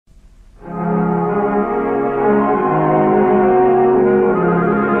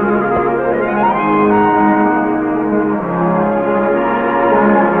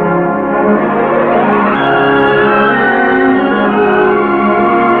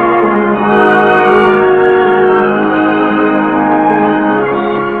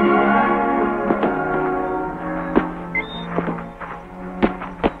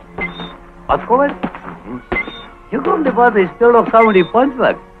boss is still nog samen die punch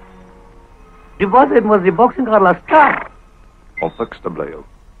weg. Die boss het mos die boksingkar laat staan. Om fiks te bly hou.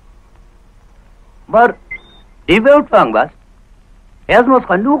 Maar die wildvang was. Hij is mos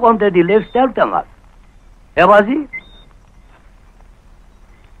genoeg om dit die leef stil te maken. Hij was hij?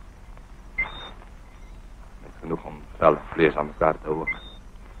 Net genoeg om vel en vlees aan elkaar te houden.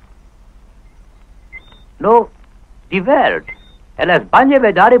 Nou, die wereld. En als banje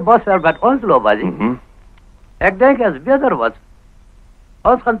bij daar die bos wel met ons lopen was hij. Ik denk als beter was.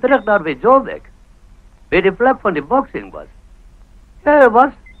 Ons gaan terug naar bij Joburg. Bij de plek van de boxing was. Ja,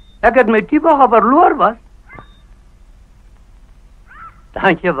 was. Ik heb mijn type verloren was.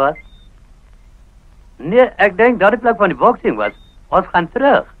 Dank je was. Nee, ik denk dat de plek van de boxing was. Ons gaan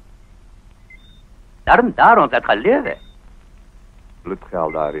terug. Daarom daar ons het gaan leven.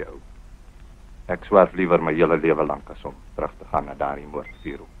 Bloedgeld daar jou. Ik zwerf liever mijn hele leven lang als om terug te gaan naar daar in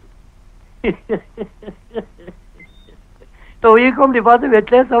Moordvierhoek toe. Toen hier komt die water weer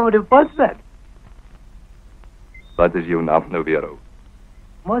klein over de postweg. Wat is jouw naam nou weer, ou?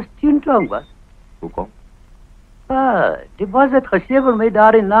 Moest Tientong was. Hoekom? Die was het geschreven mij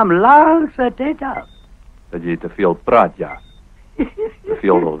daar in naam langste tijd af. Dat je te veel praat, ja. Te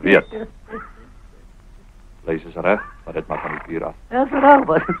veel wil weet. Lees eens recht, maar dit mag van die pier af. Ja, is er ook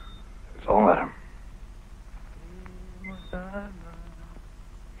was. Is honger.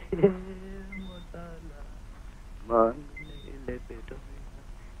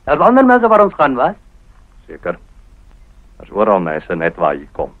 Er andere mensen waar ons gaan was? Zeker. Er is overal mensen net waar je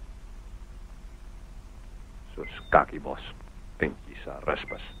komt. Zoals kakiebos, pintjes en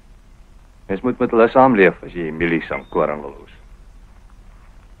rispers. Mens moet met hulle saamleef as jy milies aan koring wil oes.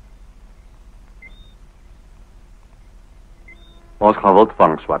 Ons gaan wild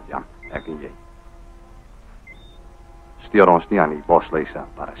vang, Swart Jan, ek en jy. Steur ons nie aan die bosluise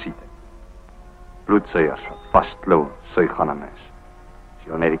en parasiete. Bloedsuiers wat vastklou, suig aan 'n mens. As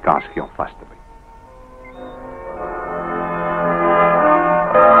jy net die kans gee om vast te byt.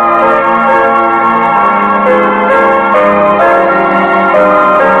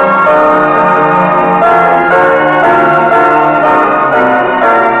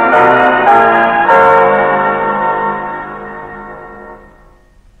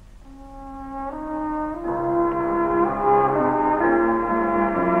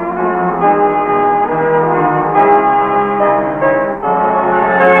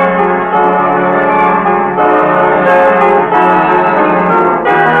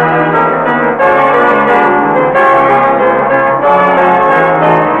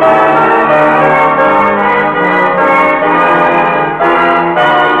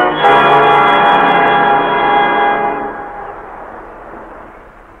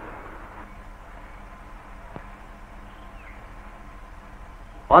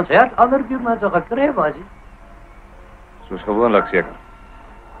 Ons het ander keer mensen gekry was hij. Soos gewoonlik seker.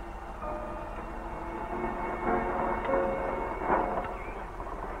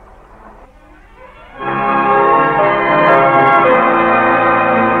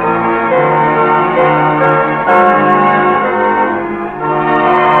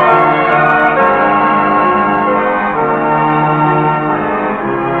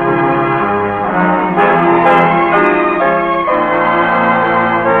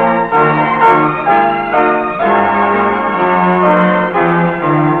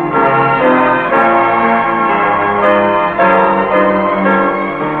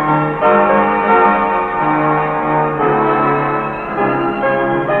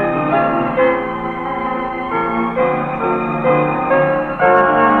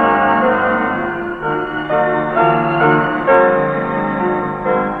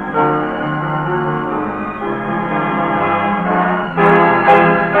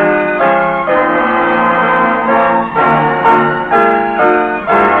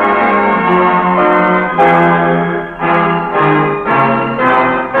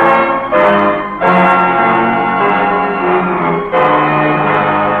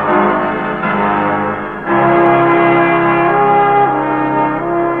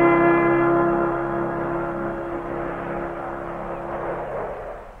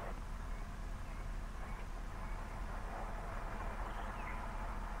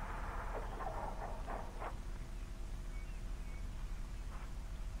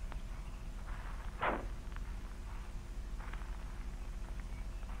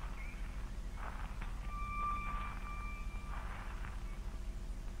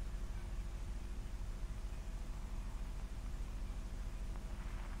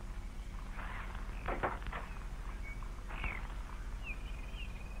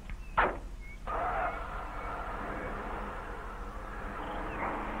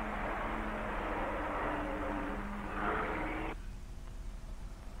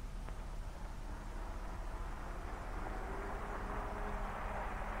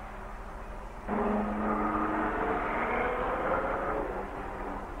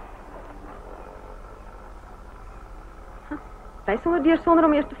 Sy sommer deur sonder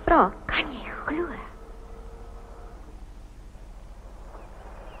om eers te vra. Kan jy glo?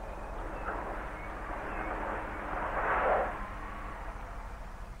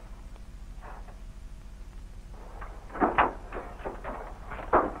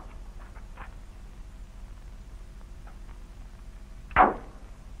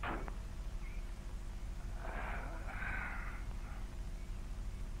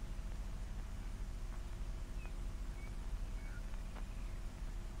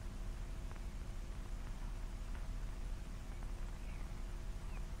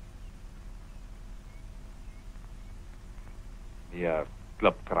 Die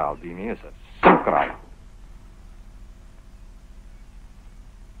klipkraal, die nie is 'n soekraal.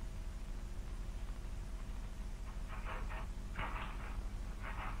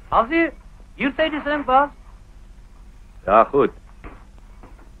 Halsey, hier sê die sing, boss. Ja, goed.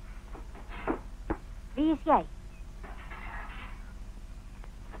 Wie is jy?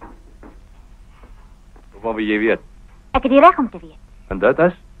 Hoekom wil jy weet? Ek het die reg om te weet. En dit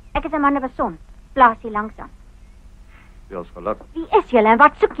is? Ek is 'n man van son. Plaas hier langsaan. Veel geluk. Wie is julle en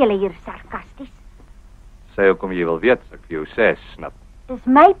wat soek julle hier sarkasties? Sê hoekom jy wil weet, as ek vir jou sê, snap. Dis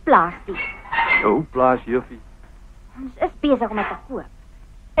my plaas die. Jou plaas, juffie. Ons is besig om dit te koop.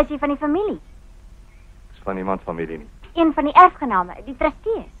 Is jy van die familie? Is van niemand familie nie. Een van die erfgename, die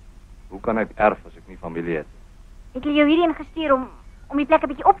trustees. Hoe kan ek erf as ek nie familie het? Het hulle jou hierheen gestuur om die plek 'n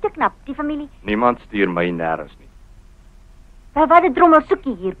bietjie op te knap, die familie? Niemand stuur my nêrens nie. Wel, wat 'n drommel soek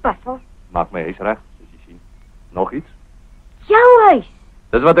jy hier, Puffel? Maak my huis reg, soos jy sien. Nog iets? Jou huis.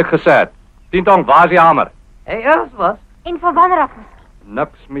 Dis wat ek gesê het. 10 tong, waar is die hamer? Hey, eers was. En van wanneer af miskien?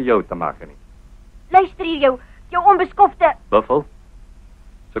 Niks met jou te maak nie. Luister hier jou onbeskofte. Buffel?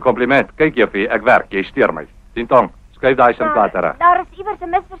 Dis 'n kompliment. Kyk juffie, ek werk, jy steur my. 10 tong, skryf daai simplate reg. Daar is iewers 'n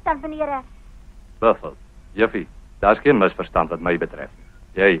misverstand, meneer. Buffel, juffie, daar's geen misverstand wat my betref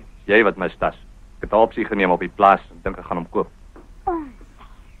nie. Jy wat mistas. Ek het 'n opsie geneem op die plaas en dink ek gaan hom koop.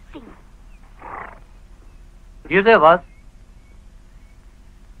 Sien. Hier sê was.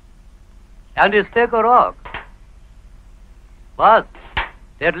 En die steker ook. Wat?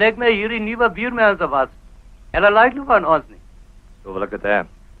 Dit lyk my hierdie nuwe buurmense was. Hulle lyk nie van ons nie. So wil ek dit hê.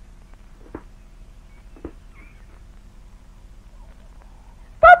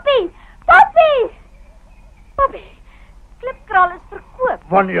 Papi! Papi! Papi! Klipkraal is verkoop.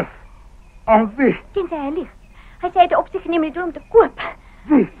 Wanneer? Aan wie? Ken sy hy lieg. Hy sê hy het 'n opsie geneem om te koop.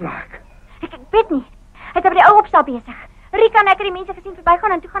 Wie vraag? Ek weet nie. Hy is by die ou opstal besig. Rika en ek het die mense gesien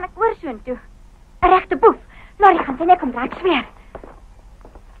verbygaan en toe gaan ek oor soontoe. 'n Regte boef. Larry gaan sy nek omdraai, ek sweer.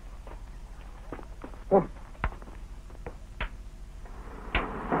 Kom.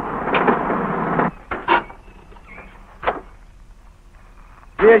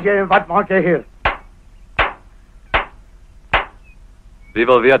 Wie is jy en wat maak jy hier? Wie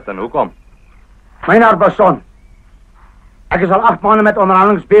wil weet en hoekom? My naam is Bason. Ek is al 8 maande met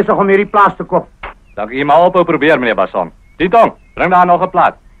onderhandelings besig om hierdie plaas te koop. Dan kan jy maar ophou probeer, meneer Bason. 10 tong, bring daar nog 'n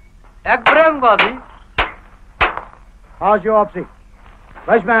plaat. Ek bring wat nie. Haas jou opsie.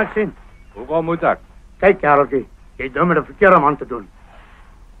 Wys my ek sien. Hoekom moet ek? Kyk, kereltjie. Jy doen met 'n verkeerde man te doen.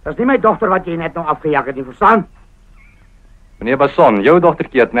 Dis nie my dogter wat jy net nou afgejag het nie, verstaan? Meneer Bason, jou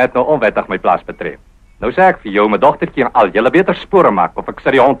dogtertjie het net nou onwettig my plaas betref. Nou sê ek vir jou, my dogtertjie en al julle beter spore maak of ek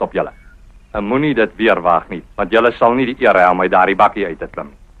sit die hond op julle. En moenie dit weer waag nie, want julle sal nie die eer hê om my daardie bakkie uit te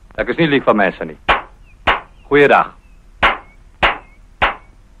klim. Ek is nie lief vir mense nie. Goeiedag.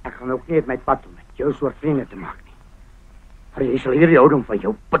 Ek gaan ook nie met my pad om met jou soort vriende te maak nie. Maar jy sal hierdie houding van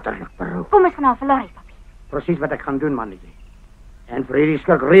jou bitterlik berou. Kom eens gaan vir Larry, papi. Presies wat ek gaan doen, mannetjie. En vir hierdie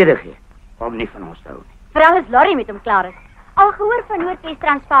skrik rede gee om nie van ons te hou nie. Veral as Larry met hom klaar is. Al gehoor van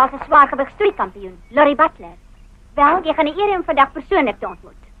Noordwes-Transvaal se swaargewig stoeikampioen, Larry Butler. Wel, jy gaan die eer hê om vandag persoonlik te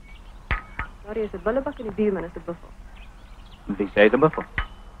ontmoet. Larry is 'n bullebak en die buurman is 'n buffel. Wie sê dit buffel?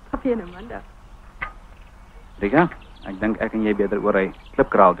 Papi en Amanda. Rika, ek dink ek en jy beter oor hy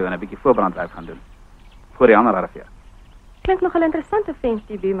klipkraal toe en 'n bietjie voorbrandwerk gaan doen. Voor die ander arriveer. Klink nog 'n interessante vent,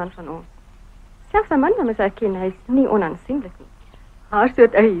 die buurman van ons. Selfs Amanda moet erken, hy is nie onaansienlik nie. Haar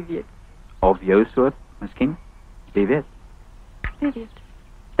soort ou, jy weet. Of jou soort, miskien. Wie weet. Wie weet.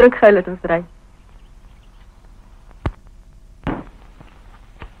 Druk gou laat ons ry.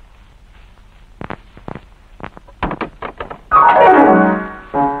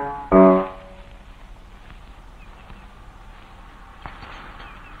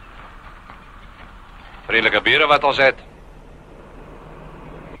 Vriendelike bure wat ons het.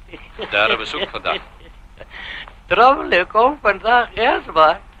 Daar 'n besoek vandag. Trouwelijk kom vandaag eerst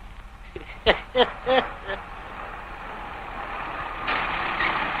maar.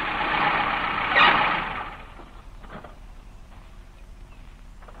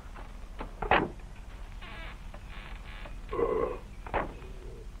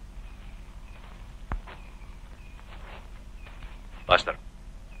 Luister.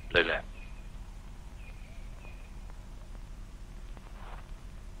 Bly lê.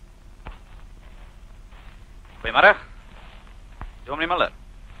 Goeiemôre. Dominee Miller.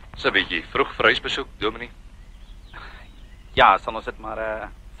 Dis 'n bietjie vroeg vir huisbesoek, Dominee. Ja, sal ons dit maar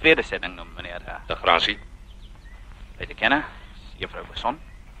vredesending noem, meneer. De Gracie. Weet te kennen, juffrou Besson.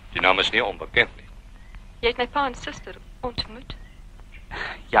 Die naam is nie onbekend nie. Jy het my pa en suster ontmoet.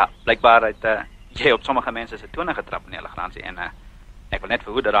 Ja, blijkbaar het jy op sommige mense se tone getrap, meneer Legrandsie, en ek wil net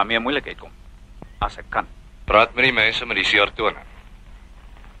verhoed dat daar meer moeilikheid kom, as ek kan. Praat met die mense met die seertone.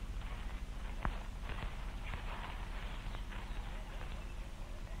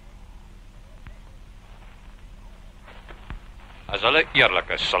 As hulle eerlik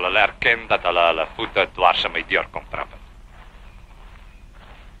is, sal hulle erken dat hulle voete dwars in my deur kom trap het.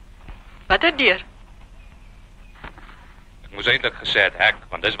 Wat 'n deur? Ek moes eintlik gesê het hek,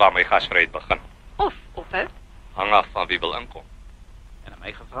 want dis waar my gasvryheid begin. Of ophou? Hang af van wie wil inkom. En in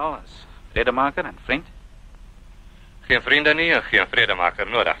my geval is vredemaker en vriend. Geen vriende nie en geen vredemaker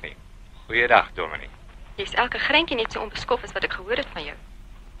nodig nie. Goeiedag, Dominee. Jy's elke greintjie net so onbeskof as wat ek gehoor het van jou.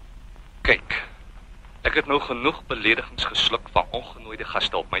 Kyk, ek het nou genoeg beledigings gesluk van ongenooide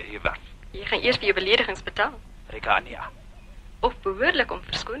gaste op my eie werf. Jy gaan eers vir jou beledigings betaal. Rika, nee. Of behoorlik om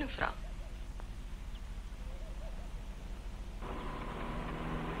verskoning vra.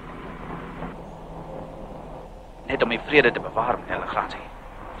 Net om die vrede te bewaar, meneer Legrandsie.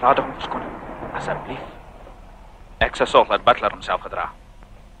 Vra tog om verskoning, asseblief. Ek sal sorg dat Butler homself gedra.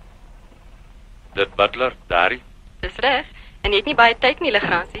 Dit Butler, daarie. Dis reg, en jy het nie baie tyd nie,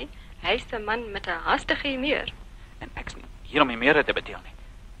 Legrandsie. Hy's 'n man met 'n haastige humeur. En ek's nie hier om die meere te bedeel nie.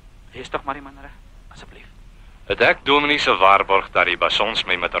 Wees tog maar die man reg, asseblief. Het ek Dominee se waarborg dat die Bassons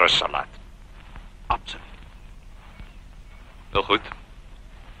my met rus sal laat? Absoluut. Nou goed,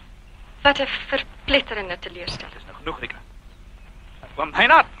 Wat 'n verpletterende teleurstelling. Dis nou genoeg, Rika. Oom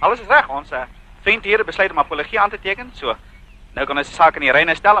Heinard, alles is reg. Ons vriend hier het besluit om apologie aan te teken, so nou kan ons die saak in die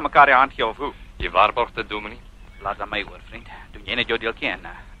reine stel en mekaar die hand gee of hoe. jy waarborg dit, Dominee? Laat aan my oor, vriend. Doen jy net jou deeltjie en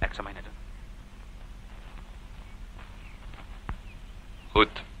ek sal myne doen.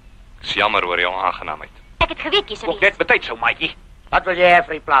 Goed, ek is jammer oor jou aangenaamheid. Ek het geweet jy sou Ook net betyds so, maatjie. Wat wil jy hê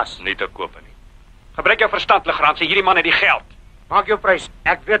vir die plaas? Nie te koop nie. Gebruik jou verstand, Legrandsie. Hierdie man het die geld. Maak jou prys.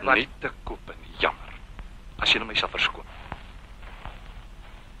 Ek weet wat. Nie te koop nie, jammer. As jy my sal verskoon.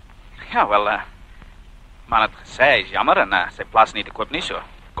 Ja, wel, man het gesê hy is jammer en sy plaas nie te koop nie, so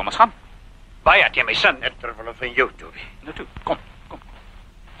kom ons gaan. Baie het jy my sin, net terwille van jou, Toby. Nou toe, kom.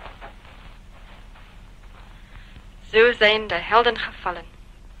 So zijn de helden gevallen.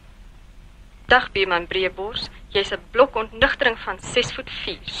 Dag, buurman Breebors. Jy's 'n blokontnugtering van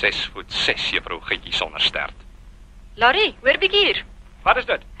 6'4". 6'6", juffrou Gietjie sonder stert. Larry, hoor bietjie hier. Wat is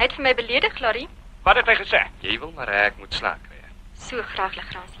dit? Hy het vir my beledig, Larry. Wat het hy gesê? Jy wil maar hê ek moet slaak kry. So graag,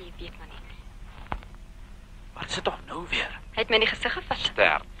 Legrandsie, jy weet maar net. Wat is dit toch nou weer? Hy het my in die gesig gevat.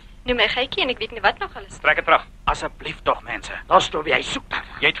 Stert. Noem my Gietjie en ek weet nie wat nog alles. Trek het terug. Asseblief toch, mense. Los, Toby, hy soek daar.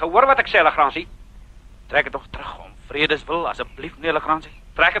 Jy het gehoor wat ek sê, Legrandsie. Trek het toch terug om vredeswil, asseblief, meneer Legrandsie.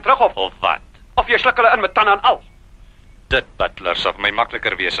 Trek het terug Of wat? of jy sluk hulle in met tande en al. Dit, Butler, sal vir my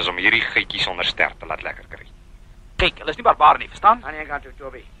makliker wees as om hierdie Gietjie sonder stert te laat lekker kry. Kyk, hulle is nie barbaar nie, verstaan? Aan die kant toe,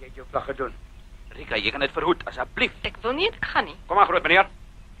 Toby. Jy het jou plig gedoen. Rika, jy kan dit verhoed, asseblief. Ek wil nie en ek gaan nie. Kom maar, groot meneer.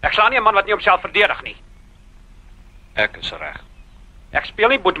 Ek slaan nie 'n man wat nie homself verdedig nie. Ek is reg. Ek speel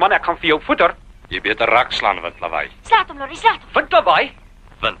nie boetman, ek gaan vir jou voeter. Jy beter rak slaan windlawaai. Slaat hom, Lorrie, slaat hom. Vind lawaai.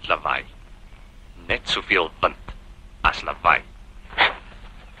 Windlawaai. Net soveel wind as lawaai.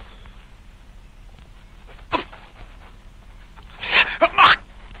 Mag.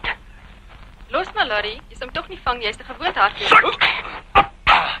 Los maar, Larry. Jy sal hom tog nie vang, jy's 'n gewoonte hardloop.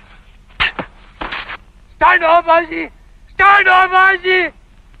 Staan op, Asie. Staan op, Asie.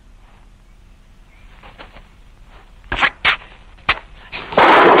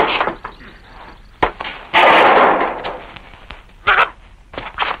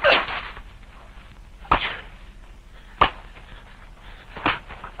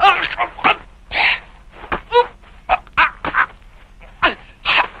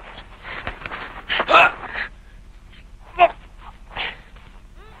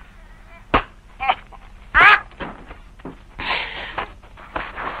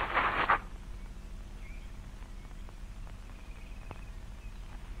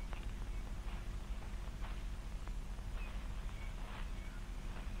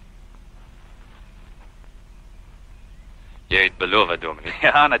 Jy het beloof, Dominee.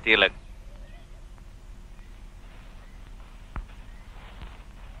 Ja, natuurlijk.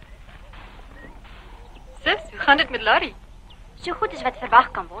 Sis, hoe gaan dit met Larry? So goed as wat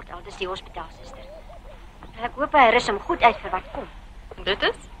verwag kan word, al dis die hospitaalsuster. Ek hoop hy rus hom goed uit vir wat kom. Dit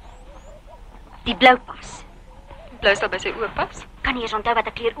is? Die blou pas. Blou sal by sy oë pas. Kan nie eens onthou wat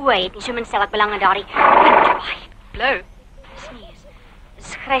 'n kleur oë het nie, so min stel ek belang in daardie witwaai. Blou. Dis nie,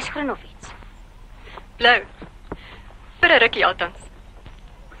 is grysgroen of iets. Blou. Vir 'n rukkie altans.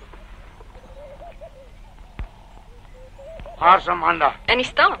 Waar's Amanda? En die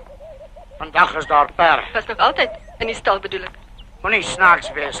stal. Vandag is daar perde. Was nog altyd in die stal bedoel ek. Moenie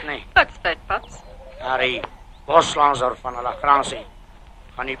snaaks wees nie. Wat spyt, paps. Harry, boslanser van hulle gransie.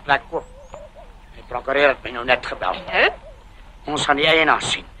 Gaan die plek koop. Die prokureur het my nou net gebel. Nou? Ons gaan die eienaar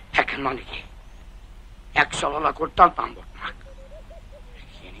sien. Ek en mannetjie. Ek sal hulle kontant aanbod maak. Ek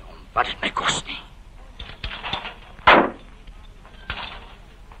gee nie om wat dit my kos nie.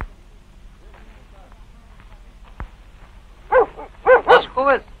 Was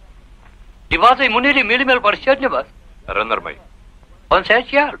goed. Die was hy moenie die mieliemel verskeid nie was. Herinner my. Ons het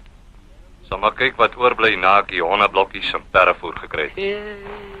geld. Sal maar kyk wat oorbly na ek die hondeblokkies en perrevoer gekry het.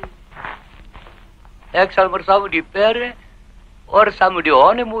 Ek sal maar saam met die perde of saam met die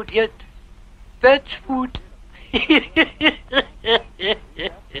honde moet eet. Pets food.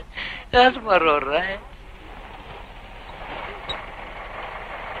 That's maar alright.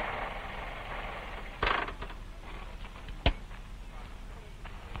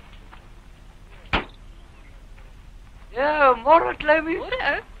 Ja, môre Clemmy. Môre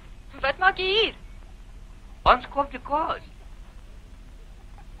ou. Wat maak jy hier? Ons koop die kos.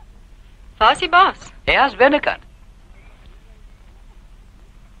 Waar is die baas? Hy is binnekant.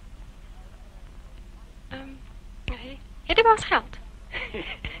 Het die baas geld?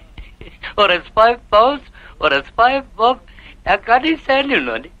 Or is 5 pounds, or is 5 bob. Ek kan nie sê nie,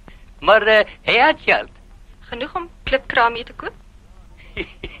 no nie. Maar hy het geld. Genoeg om klipkraam mee te koop?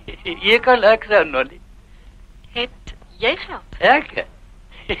 Jy kan ek sê, no nie. Het jy geld? Ek?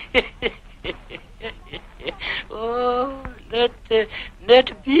 Oh,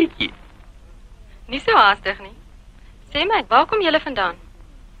 net bietjie. Nie so haastig nie. Sê my, waar kom julle vandaan?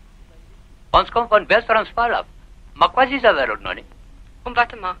 Ons kom van West-Transvaal af. Maar quasi is wêreld nog nie. Om wat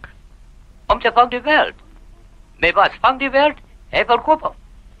te maak? Om te vang die wêreld. My baas vang die wêreld, hy verkoop hom.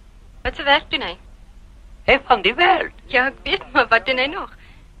 Wat se werk doen hy? Hy vang die wêreld. Ja, ek weet, maar wat doen hy nog?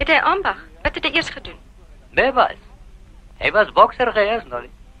 Het hy ambag? Wat het hy eers gedoen? My baas. Hy was bokser geweest nog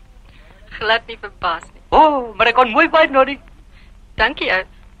nie. Glad nie verbaas nie. Oh, maar ek kon mooi byt nog nie. Dankie ou.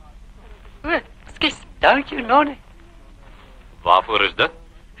 O, skus. Dankie nog nie. Waarvoor is dit?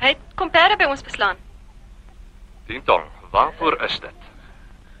 Hy het kompere by ons beslaan. Tientong, waarvoor is dit?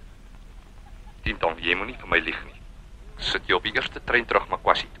 Tientong, jy moet nie vir my lieg nie. Sit jy op die eerste trein terug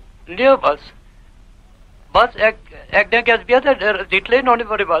Makwasi toe? Nee, baas. Baas, ek dink dit is beter die klein nog nie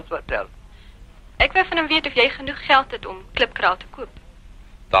vir die baas vertel. Ek wil van hom weet of jy genoeg geld het om klipkraal te koop.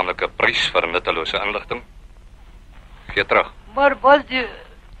 Tamelike prys vir nuttelose inligting. Gee terug. Maar baas, die...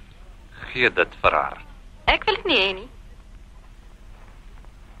 Gee dit vir haar. Ek wil dit nie hê nie.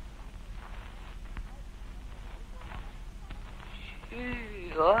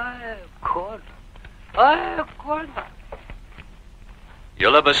 Ai, kon.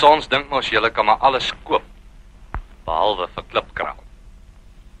 Julle besons dink mos julle kan maar alles koop. Behalwe vir klipkraal.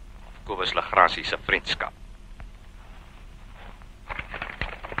 Kobus Legrasie se vriendskap.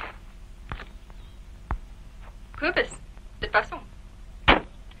 Kobus, dit was hom.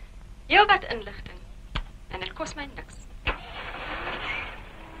 Heel wat inligting. En dit kos my niks.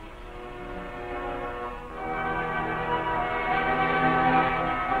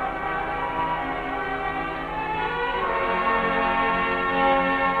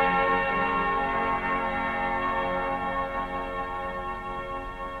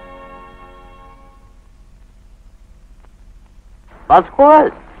 Wat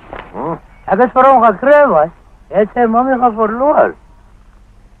goed. Ek het vir hom gekry, was. Hy het sy mommy verloor.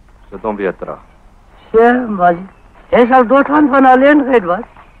 Sit hom weer terug. Ja, maar hy sal doodgaan van alleenheid, was.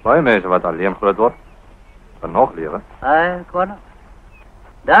 Baie mense wat alleen groot word, kan nog lewe. Ai, kon.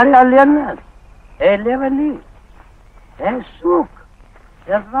 Daar is alleen. Hy lewe nie. Hy soek.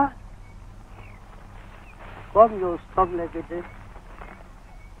 Dis wat. Kom jou stop lekker dit.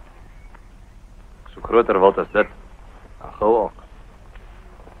 So groter wild as dit. Dan gou ook.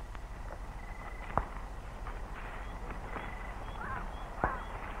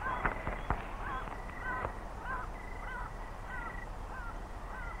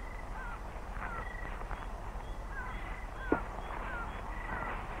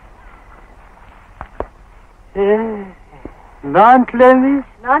 Non, Clemmy.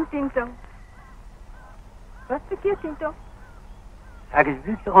 Non, Tinto. Wat verkeerd, Tinto? Ek is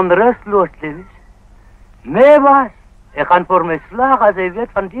bietjie onrustloos, Clemmy. Nee, was. Ek gaan voor my slag as hy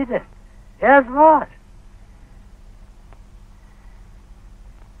weet van dit. Is waar.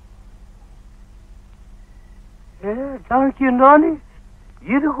 Dank je, Nonnie.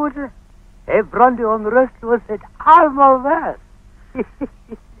 Jullie goede. Hij brandt die onrustloosheid allemaal weg.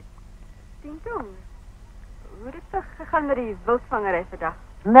 Tintong, hoe het toch gegaan met die wildvangerij vandaag?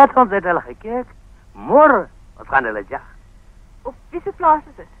 Net ons het al gekeken. Morgen, wat gaan jullie jagen? Op wiese plaats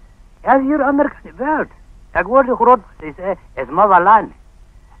is het? Ja, hier ander kan die Beeld. Ik hoorde groot, hij zei, is maar wel aan.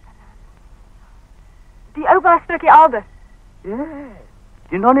 Die ou baas spreek je Albert. Ja,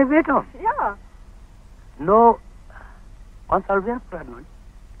 die nog niet weet om. Ja. Nou, ons alweer praten.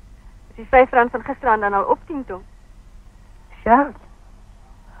 Is die R5 van gisteraan dan al op, Tintong? Geld?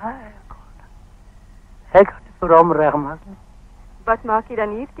 Ik kan het voor hem recht maken. Wat maak je dan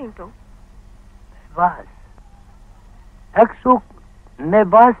hier, Tintong? Baas. Ik zoek mijn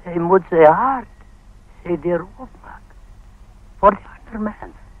baas, hij moet zijn hart, zijn deur opmaken. Voor die andere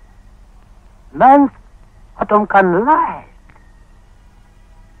mens. Mens, wat hem kan leiden.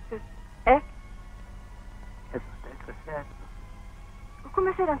 Dus ik? Dat is wat ik gezegd. Hoe kom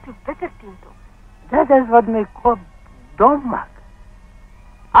je dan zo bitter, Tintong? Dat is wat mijn kop dom maakt.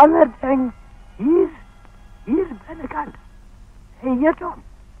 Ander ding, hier binnenkant. Hij hier om.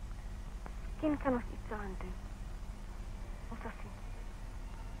 Misschien kan ons iets aan doen. Ons zal zien.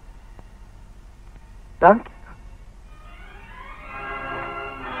 Dank je.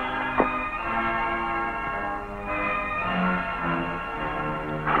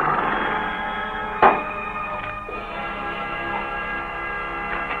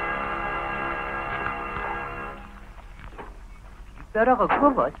 Daar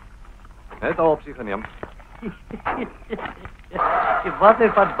gekomen was. Net al op zich geneem. Je was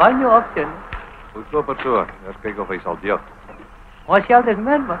er van banjo opzien. Goed zo, persoon. Eens kijken of hij zal deelt. Ons geld is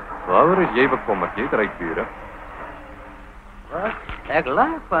min, man. Waarom is jij bekommerd? Jij rijdt buren. Wat? Ik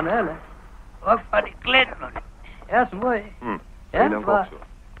laag van hele. Ook van die kleren. Dat is mooi. Ja, dan ook zo.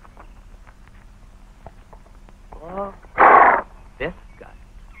 Oh, best guy.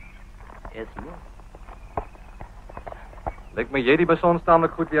 Is mooi. Lijkt me jij die persoon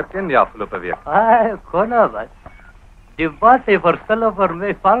tamelijk goed weer kent die afgelopen week. Ah, kon nou wat. Die baas heeft verschillen voor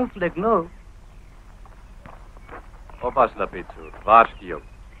mij valselijk nou. Oppas, Lapitsu. Waarschuw jou.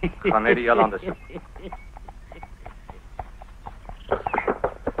 Ga naar die Jolande zoeken.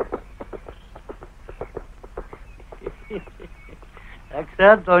 Ik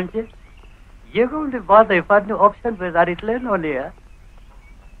zeg, Dontje, je komt die baas heeft wat nu opzien bij daar iets leen nog niet, hè?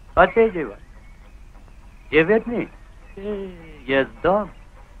 Wat zeg je wat? Je weet niet. Je is dom.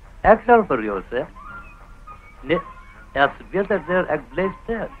 Ik zal voor jou zeggen. Nee, het is beter dat ik blijf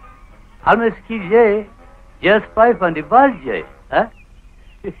staan. Al misschien jij, je is spijt van die baas, jij, hè?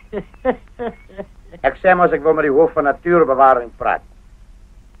 Ik zei maar als ik wil met die hoofd van natuurbewaring praat.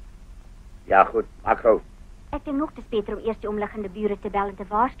 Ja goed, maak gauw. Ek dink nog dis beter om eers die omliggende bure te bel en te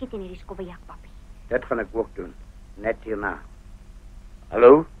waarsku teen hierdie skobbejak papi. Dit gaan ik ook doen. Net hierna.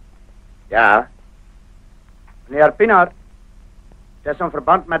 Hallo? Ja? Meneer Pinaar. Het is een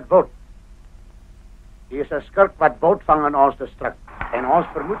verband met boot. Hier is een skurk wat boot vangen ons te strak. En ons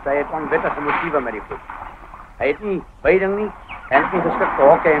vermoedt, hij heeft onwettige motieven met die voet. Hij heeft niet, beiding niet, en het niet geschikt te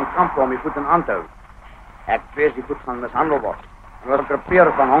hokken en kampen om die voeten aan te houden. Ik vrees die voet van mishandeld wordt. En wordt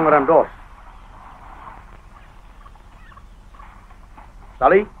creperen van honger en dorst.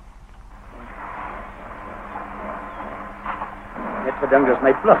 Sally? Net gedink, dat is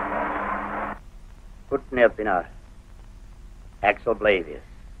mijn plicht. Goed, meneer Pinaar. Ik zal blij wees.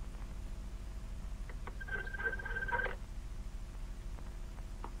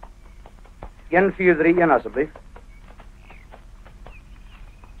 Jan 431 alsjeblieft.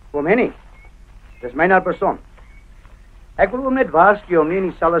 Kom hier niet. Dat is mijn persoon. Ik wil hem net waarschuwen om niet in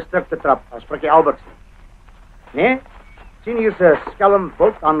diezelfde stuk te trappen als spreek je Albertsen. Nee, zien hier ze schelm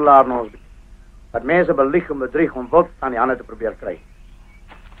volkhandelaar ons. Wat mensen beliegen bedriegen om volk aan die handen te proberen krijgen.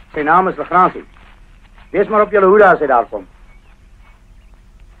 Zijn naam is Legrantie. Wees maar op jullie hoede als hij daar komt.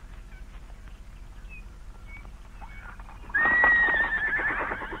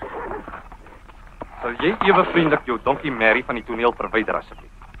 Zal jij even vriendelijk jouw donkie Mary van die toneel verwijderen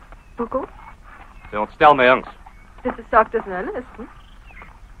alsjeblieft? Hoekom? Zij ontstel mij angst. Dit is de zaak tussen hulle, is goed.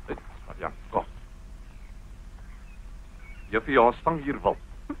 Ja, kom. Juffie, ons vang hier wel.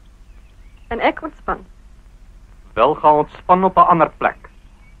 En ek ontspan. Wel gaan ontspannen op een ander plek.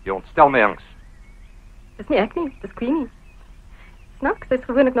 Je ontstel mij angst. Dis nie ek nie, dis Queenie. Snaks, sy is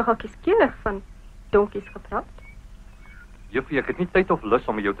gewoonlik nogal kieskeurig van donkies gepraat. Juffie, ek het nie tyd of lus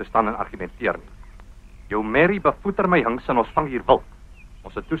om met jou te staan en argumenteer nie. Jou Mary bevoeter my hings en ons vang hier wild.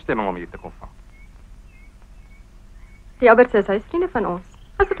 Ons het toestemming om hier te kom vang. Die Albert is huisvriende van ons.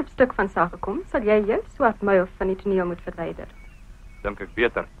 As dit op stuk van sake kom, sal jy jou swart muil van die toneel moet verwyder. Dink ek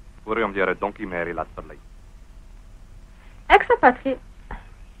beter, voor jy om deur 'n donkie Mary laat verlei. Ek sal pad gee.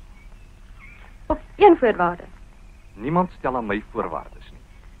 Op een voorwaarde. Niemand stel aan my voorwaardes nie.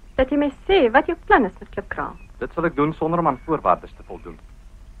 Dat jy my sê wat jou plan is met Klipkraal. Dit sal ek doen sonder om aan voorwaardes te voldoen.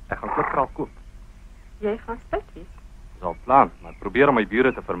 Ek gaan Klipkraal koop. Jy gaan spyt wees. Dis al plan, maar ek probeer om my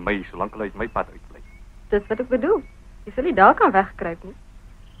bure te vermy solank hulle uit my pad uitbly. Dis wat ek bedoel. Jy sal nie daar kan wegkruip nie.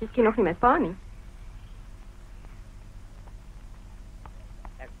 Jy ken nog nie my pa nie.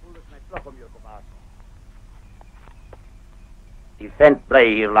 Ek voel dit my plig om jou te waarsku. Die vent bly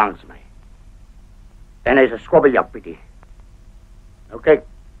hier langs my. En hy's 'n skobbeljak, Pietie. Nou kyk,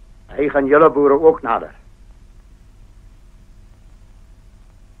 hy gaan julle boere ook nader.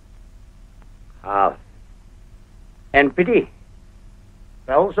 En Pietie,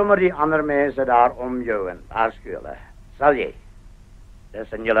 bel sommer die ander mense daar om jou en waarsku hulle. Sal jy?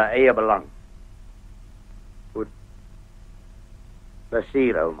 Dis in julle eie belang. Goed.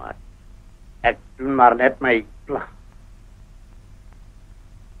 Plesier, ou maat. Ek doen maar net my plig.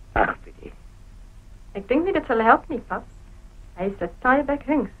 Ag, Pietie. Ek dink nie dit sal help nie, pap. Hy is 'n tieback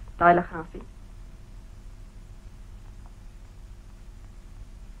hings, daai legasie.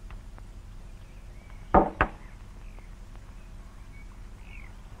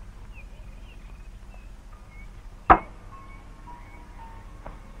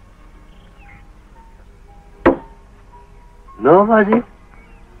 Nou was ik.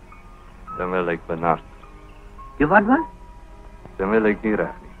 Dan wil ek benard. Je wat was? Dan wil ek nie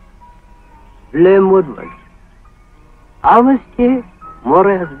reg nie. Blij moet was. Alles je,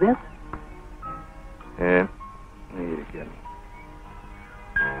 morgen is best. Nee, hierdie keer nie.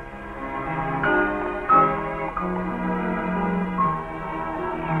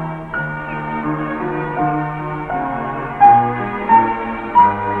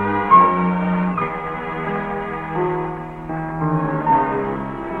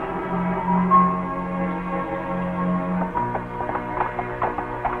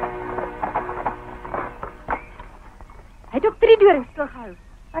 Hy het op 3 deurings stilgehou.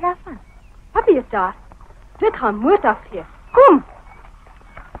 Wat daarvan? Papi is daar. Dit gaan moord afgee. Kom!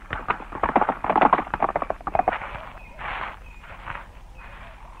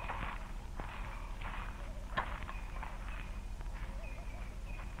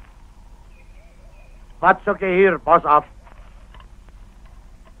 Wat zoek je hier, bos af?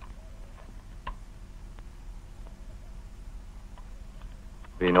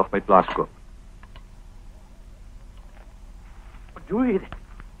 Wil je nog mijn plaats kopen? Wat doe je dit?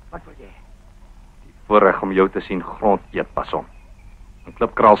 Wat wil jij? Die voorrecht om jou te zien grond eet pas om. Een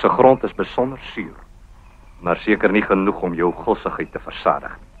klipkraalse grond is bijzonder zuur. Maar zeker niet genoeg om jouw gossigheid te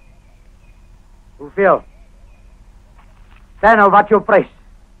verzadigen. Hoeveel? Zeg nou wat jouw prijs?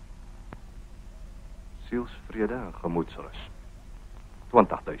 Zielsvrede en gemoedsrust.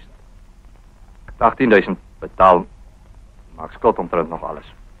 20.000. 18.000 betaal. Maar ik skuld omtrent nog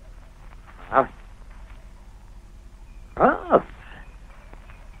alles. Af. Af.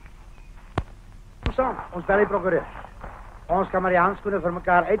 Kom saam, ons bel die procureur. Ons kan maar die handskoenen voor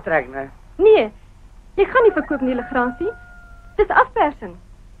elkaar uittrekken, hè. Nee, jy gaan nie verkoop nie, legrasie. Dis afpersing.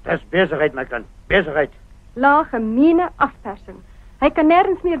 Dis bezigheid, my kind. Bezigheid. Lae gemeene afpersing. Hy kan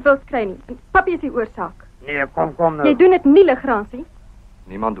nêrens meer wild kry nie. En papi is die oorsaak. Nee, kom nou. Jy doen dit nie, legrasie.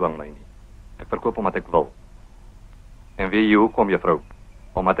 Niemand dwing my nie. Ek verkoop omdat ek wil. En weet jy hoekom, juffrou?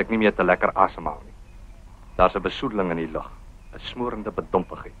 Omdat ek nie meer te lekker asemhaal nie. Daar's 'n besoedeling in die lug, 'n smorende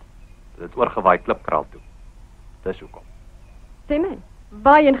bedompigheid. Dit het oorgewaai klipkraal toe. Dis hoekom. Sê my,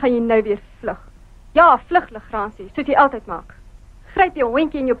 waarheen gaan jy nou weer vlug? Ja, vlug, legrasie, soos jy altyd maak. Gryp jou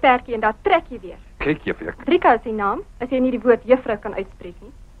hondjie en jou perdjie en daar trek jy weer. Kyk, juffrou. Rika is die naam, as jy nie die woord juffrou kan uitspreek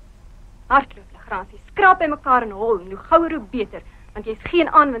nie. Hardloop, legrasie, skraap by mekaar en hol, en hoe gouer hoe beter, want jy's geen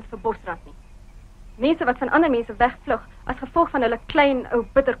aanwind vir bosrand nie. Mense wat van ander mense wegvlug as gevolg van hulle klein ou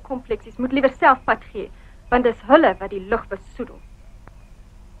bitter kompleksies moet liewer self pad gee, want dis hulle wat die lug besoedel.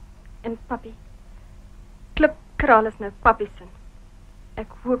 En papi, klipkraal is nou papi se. Ek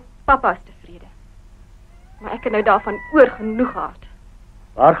hoop papa is tevrede. Maar ek het nou daarvan oor genoeg gehad.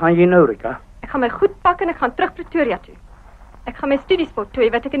 Waar gaan jy nou, Rika? Ek gaan my goed pak en ek gaan terug Pretoria toe. Ek gaan my studies voltooi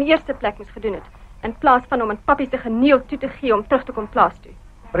wat ek in die eerste plek moes gedoen het, in plaas van om aan papi se geneel toe te gee om terug te kom plaas toe.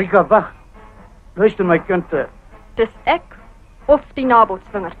 Rika, wag. Luister my kind. Dis ek of die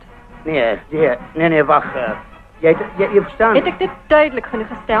nabotswingerd. Nee, wag. Jy verstaan. Het ek dit duidelik genoeg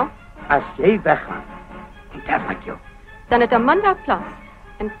gestel? As jy weggaan, dan ek jou. Dan het Amanda plaas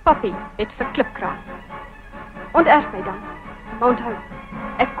en papi het vir klipkraal. Onterf my dan. Maar onthou,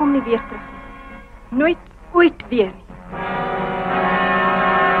 ek kom nie weer terug nie. Nooit ooit weer nie.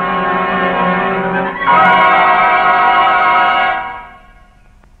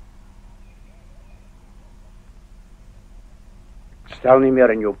 stel nie meer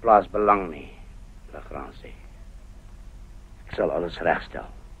in jou plaas belang nie, Legrandsie. Ek sal alles regstel.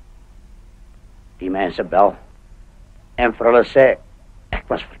 Die mense bel en vir hulle sê ek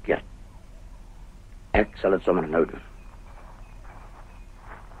was verkeerd. Ek sal dit sommer nou doen.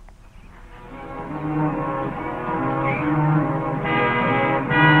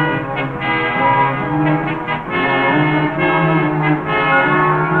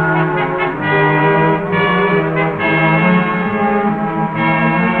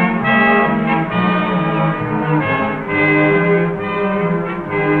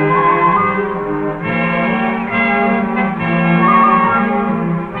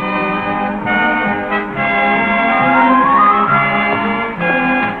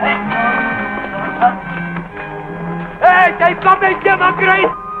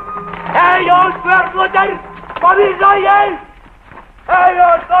 Hey, jou zwerfmoeder! Wat is dat jij? Hey,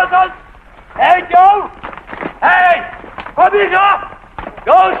 jou totos! Hey, jou! Hey! Wat is dat?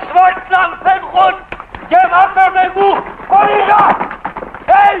 Jou zwartlang en goed! Je maakt er mee moe! Wat is dat?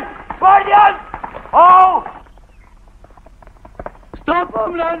 Hey! Guardian! Oh! Stop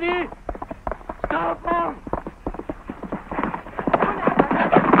hem, Lenny! Stop hem!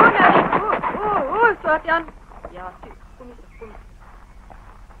 Guardian! Ja, kom eens.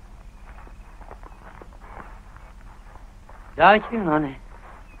 Dank je, Nonnie.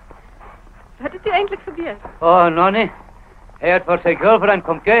 Wat is u eindelijk gebeurd? Oh, Nonnie. Hij had voor zijn girlfriend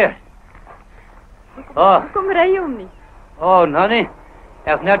komt keer. Hoekom rij je om niet? Oh, Nonnie.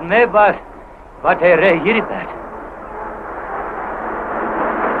 Hij is net mee, baas. Wat hij reageert bij.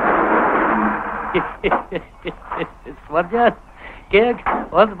 Swartjan, kijk,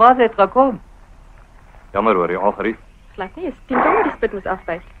 ons baas heeft gekomen. Jammer hoor, je ongerief. Slag niet, is 10 tongen die spit moest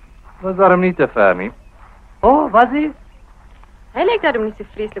afbijten. Was daarom niet te ver, niet? Oh, was hij? Hij lijkt daarom niet zo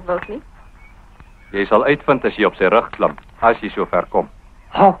vreselijk wild, niet? Je zal uitvinden als je op zijn rug klimt, als je zo ver komt.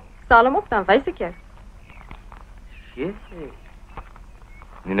 Oh. Stal hem op, dan wijs ik jou. Shit.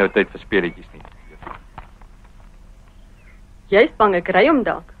 Niet nou tijd voor speletjes niet. Jij is bang, ik rij om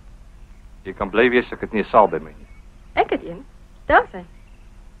dalk. Je kan blij wees dat ik het niet zal bij mij. Ik het een. Daar zijn.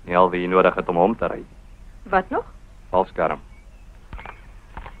 Niet al wie je nodig hebt om te rijden. Wat nog? Valskarm.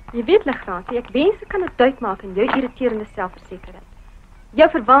 Je weet, Legrandsie, ik wens ik kan het duik maken in jouw irriterende zelfverzekerheid. Jouw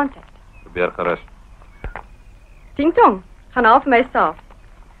verwaandheid. Probeer gerust. 10 tong, gaan half mijzelf.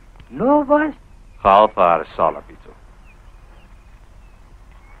 No, baas. Ga half haar salap iets op.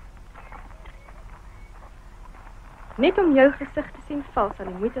 Net om jouw gezicht te zien val zal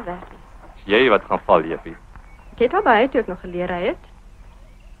die moeite waard zijn. Is jij wat gaan vallen, Jeffie? Ik heb al bij toen ik nog geleerd het.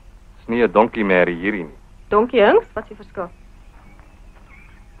 Is niet een donkie meer hier niet. Donkie Hunks, wat is je verschil?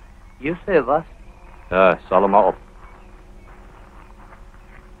 Je zei wat? Ja, is allemaal op.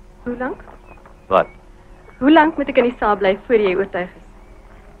 Hoe lang? Wat? Hoe lang moet ik in die zaal blijven voor je oortuig is?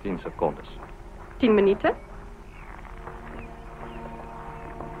 10 secondes. 10 minuten?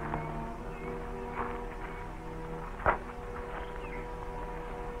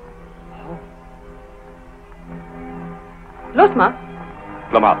 Los maar.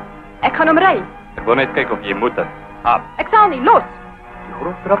 Klim af. Ik ga hem rijden. Ik wil net kijken of je moet het. Af. Ik zal niet, los. Die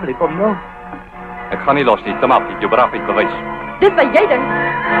groot trappel, ik kom nou. Ik ga niet los, niet. Klim af, je braaf niet bewijs. Dit wat jij denkt.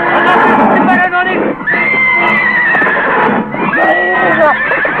 Ik ben er nog niet!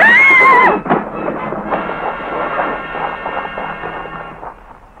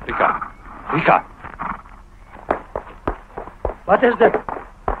 Rika. Wat is dit?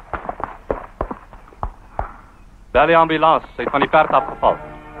 Bel die ambulance, ze is van die paard afgevallen.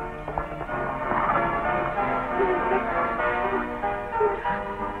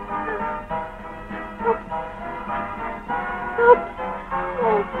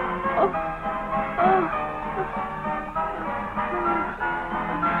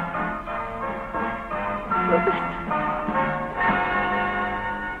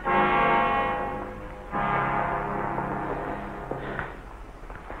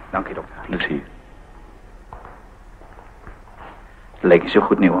 Dankie, dokter. Niks hier. Het lijkt niet zo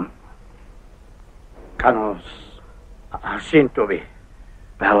goed, niet, hoor. Kan ons zien, Toby?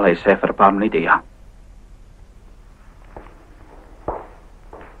 Wel, hij zei voor een paar minuten, ja.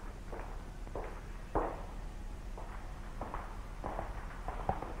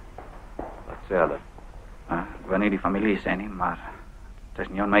 Wat zei hulle? Wanneer die familie zijn, niet, maar het is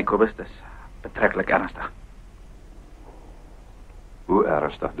niet aan mij, Kobus, het is betrekkelijk ernstig. Hoe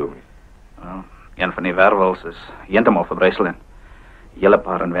ernstig, Dominee? Wel, een van die wervels is helemaal verbrijzeld en hele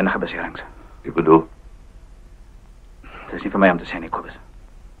paar inwendige beserings. Ik bedoel? Het is niet voor mij om te zijn, Kobus.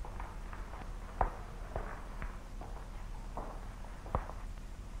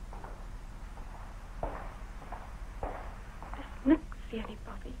 Niks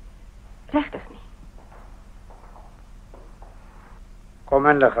Regtig nie. Kom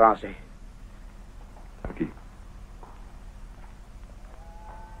in, Legrandsie. Dankie.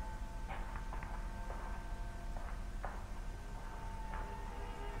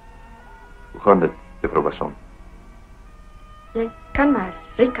 Hoe gaan dit, juffrou Basson? Jy kan maar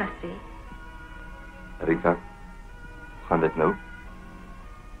Rika sê. Rika, hoe gaan dit nou?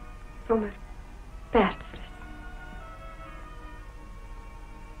 Sommer perdfris.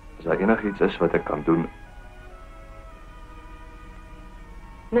 As daar enigiets is wat ek kan doen,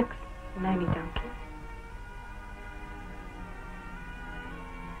 Niks. Nee, nie dankie.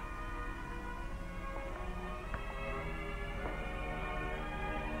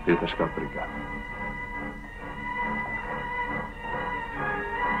 wetenskap, Rika.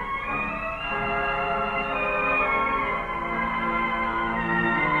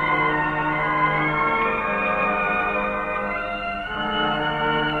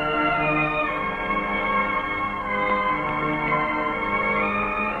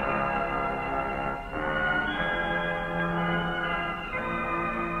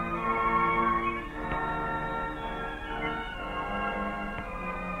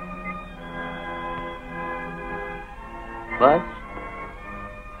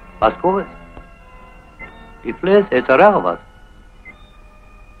 Was kom het? Die vlees is reg wat.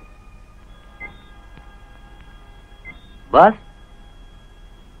 Was?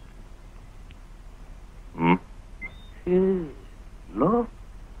 Lo?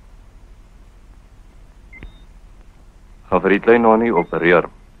 Gaan vir die klein Nonnie opereer.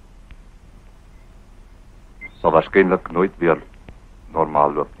 Sal waarskynlik nooit weer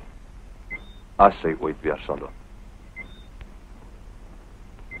normaal loop nie. As sy ooit weer sal loop.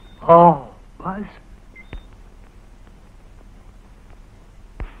 Oh, was?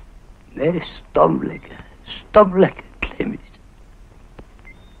 Nee, stomlijke klemmies.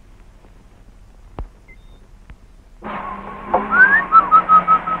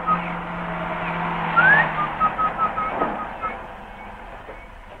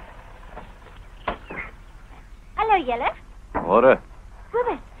 Hallo julle. Môre,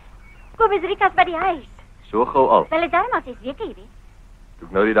 Kobus Rika's by die huis. so gou al. Wel is darm al 6 weke hierdie. Toe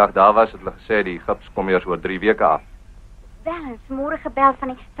ek nou die dag daar was, het hulle gesê die gips kom eers oor 3 weke af. Wel, ons môre gebel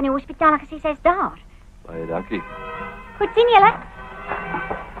van die hospitaal en gesê sy is daar. Baie dankie. Goed sien julle.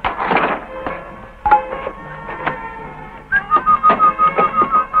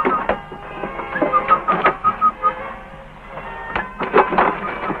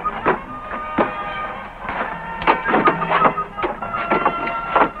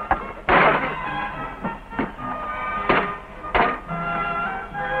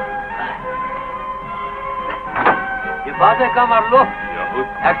 Wat kan maar loop. Ja, goed.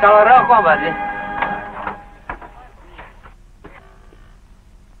 Ek sal er kom, wat hè.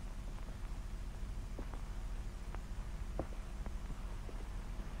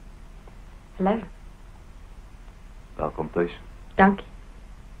 Hallo. Welkom thuis. Dankie.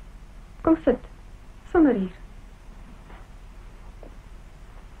 Kom sit. Sommer hier.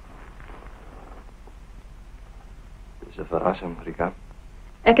 Dis 'n verrassing, Rika.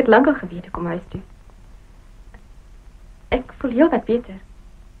 Ek het lank al geweet ek kom huis toe. Ek voel heel wat beter.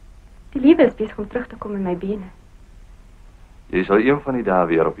 Die lewe is besig om terug te kom in my bene. Jy sal een van die dae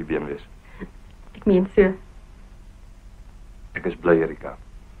weer op die been wees. Ek meen so. Ek is bly, Rika.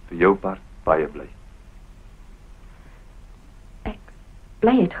 Vir jou part baie bly. Ek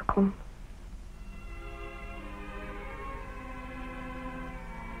bly het gekom.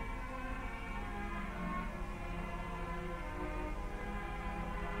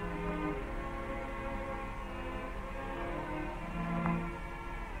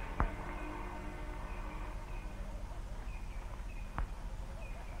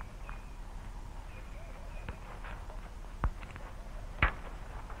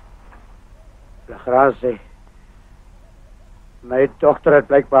 Legrandsie. My dogter het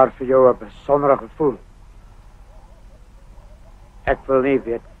blykbaar vir jou 'n besondere gevoel. Ek wil nie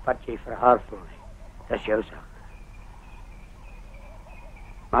weet wat jy vir haar voel nie. Dis jou saak.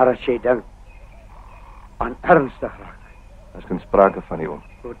 Maar as jy dink aan ernstig raak. Daar's geen sprake van nie om.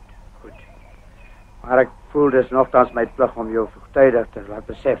 Goed. Maar ek voel dis nogtans my plig om jou vroegtydig te laat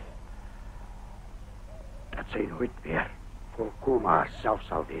besef dat sy nooit weer volkome haarself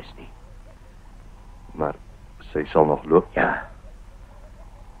sal wees nie. Maar sy sal nog loop. Ja.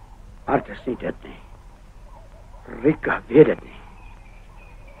 Maar dit is nie dit nie. Rika weet dit nie.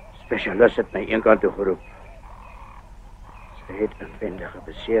 Spesialis het my eenkant toe geroep. Sy het inwendige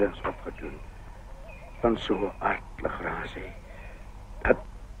beserings opgedoen. Van so aardlik rasie. Dat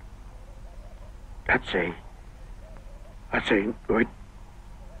sy nooit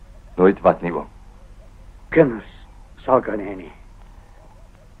Nooit wat nie, oom. Kinders sal kan hê nie.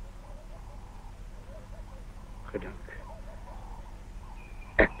 Gedink.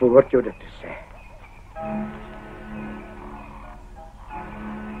 Ek behoort jou dit te sê.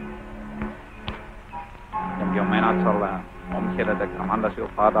 Dink jou Meinhard sal omgee dat ek Amanda so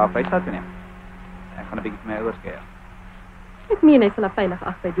 'n paar dae vry sal neem. Ek gaan 'n bietjie met my ouers kuier. Ek meen hy sal haar veilig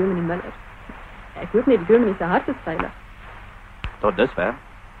ag by Dominee Miller. Ek hoop net die dominee se hart is veilig. Tot dusver,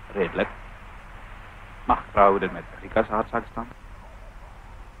 redelik. Mag vrouw hoe dit met Rika se hartzaak staan?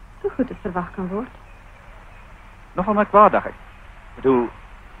 So goed as verwag kan word. Nogal merkwaardig. Ek bedoel,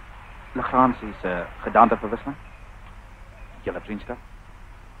 Lagransie se gedaanteverwisseling. Julle vriendskap.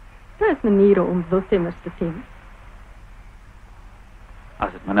 Daar is maniere om wildtemmers te tem.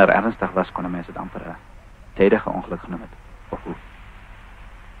 As dit minder ernstig was, kon mense dit amper 'n tydige ongeluk genoem het. Of hoe?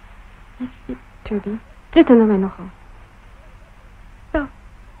 Trudy, dit herinner my nogal. Ja,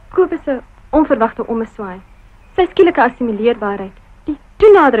 Kobus se onverwagte ommeswaai. Sy skielike assimileerbaarheid. Die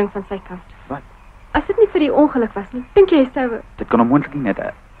toenadering van sy kant. Wat? As dit nie vir die ongeluk was nie, dink jy sou... Dit kon onmoontlik net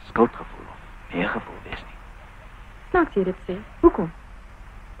 'n skuldgevoel of eergevoel wees nie. Snaaks jy dit sê. Hoekom?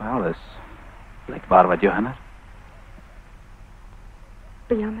 Wel, is blijkbaar wat jou hindert.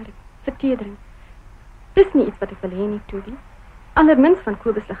 Bejammer, vertedering. Dis nie iets wat ek wil hê nie, Trudy. Allerminst van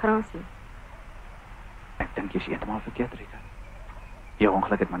Kobus Lagransie. Ek dink jy is heeltemal verkeerd, Rika. Jou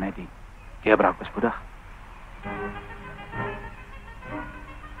ongeluk het maar net die deurbraak bespoedig.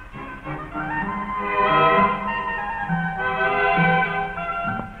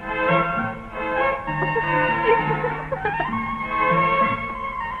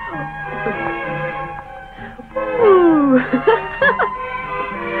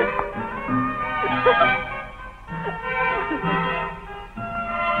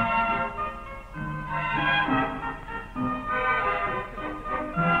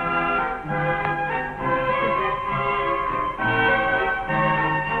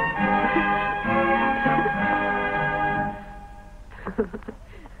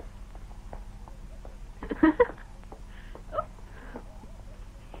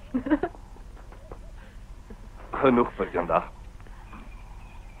 Genoeg vir vandag.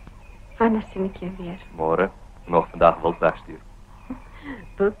 Wanneer sien ek jou weer? Môre, nog vandag wil wegstuur.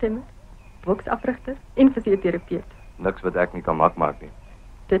 Wildtemmer, boksafrigter en fisioterapeut. Niks wat ek nie kan maak nie.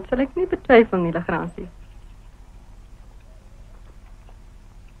 Dit sal ek nie betwyfel nie, Lagransie.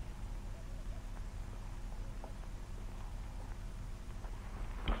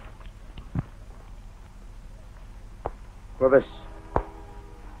 Kobus.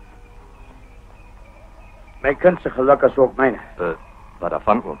 My kind se geluk is ook myne. Wat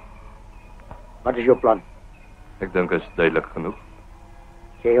daarvan kom? Wat is jou plan? Ek dink is duidelik genoeg.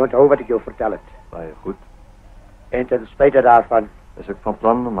 Jy onthou wat ek jou vertel het. Baie goed. En ten spyte daarvan Is ek van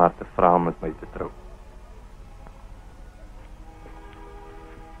plan om haar te vra om met my te trou.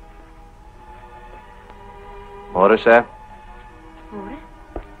 Môre sê, Môre?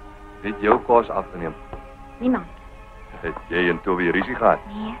 wie het jou kos afgeneem? Niemand. Het jy en Toby ruzie gehad?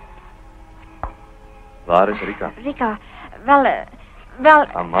 Nee. Waar is Rika? Rika, wel...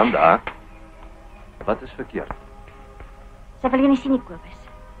 Amanda, wat is verkeerd? Sy wil jou nie sien nie, Kobus.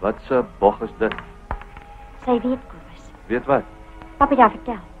 Wat se bog is dit? Sy weet, Kobus. Weet wat? Papa het haar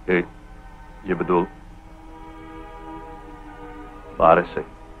vertel. Jy bedoel... Waar is sy?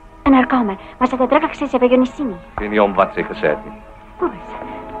 In haar kamer, maar sy het uitdruklik gesê sy wil jou nie sien nie. Geen nie om wat sy gesê het nie. Kobus.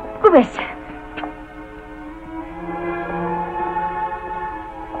 Kobus.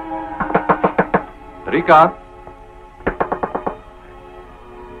 Rika?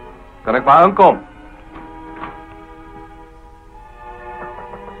 Kan ek maar inkom?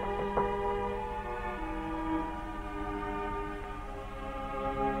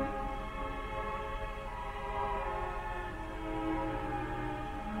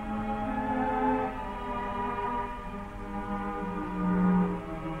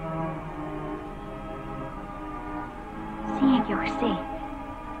 Sien ek jou gesê?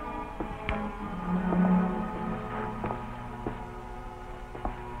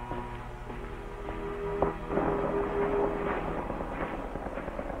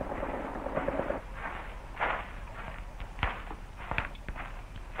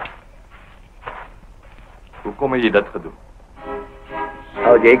 Hoekom het jy dit gedoen?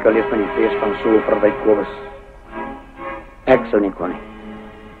 sou jy kan leef van die fees van so verwyd Kobus. Ek sou nie kon nie.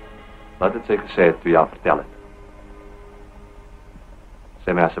 Wat het sy gesê toe jy haar vertel het?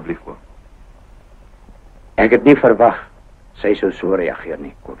 Sê my asseblief oom. Ek het nie verwag sy sou so reageer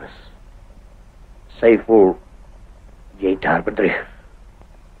nie, Kobus. Sy voel jy het haar bedrieg.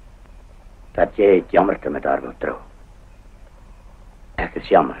 Dat jy het jammerte met haar wil trou. Ek is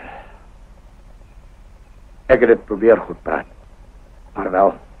jammer. Ek het dit probeer goed praat. Maar wel,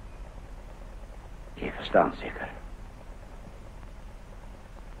 jy verstaan seker.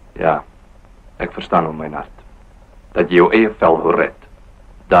 Ja, ek verstaan om my hart. Dat jy jou eie vel wil red.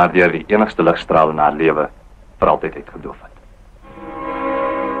 Daardeur die enigste ligstraal in haar lewe vir altyd uitgedoof het.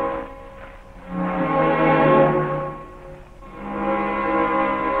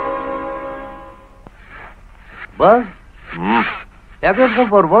 Bas, ek het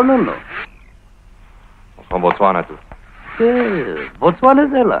verwonnen nog. Ons gaan Botswana toe. Botswana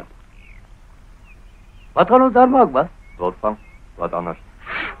is heel lang. Wat gaan ons daar maken, Bas? Doodvang, wat anders.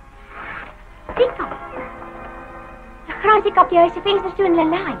 Rika. De Gransie kap die huis se vensters toe in hulle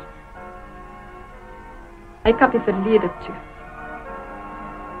laai. Hy kap die verlede toe.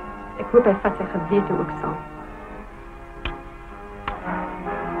 Ek hoop hy vat sy gewete ook saam.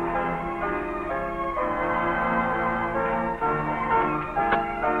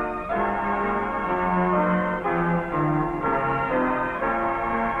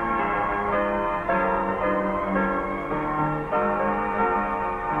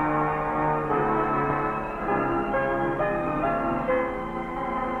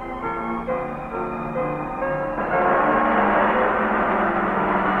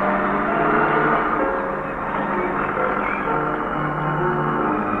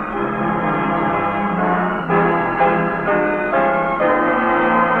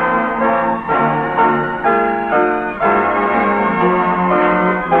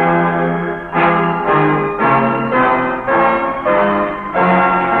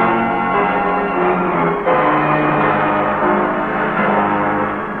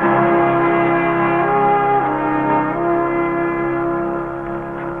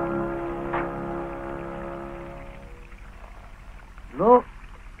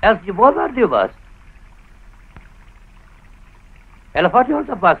 Als je woord die was. Hulle vat nie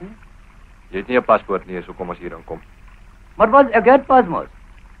ons pas nie. Jy het nie 'n paspoort nie, so kom ons hier aankom. Maar wat ek het pas mos.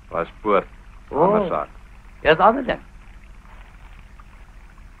 Paspoort. Oh. Ander saak. Ja, dat is dan.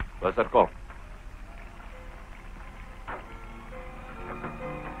 Wat er kom?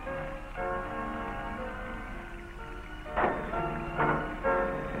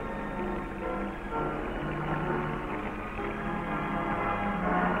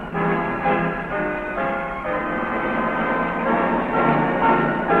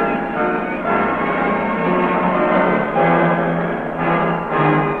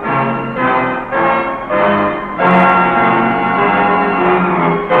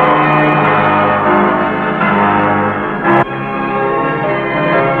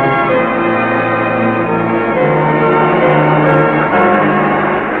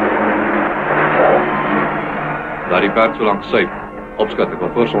 Die paard so lank suip. Opskat, ek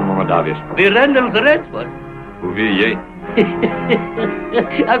wil voorsonderlinge daar wees. Wie rendel gered word. Hoe weet jy?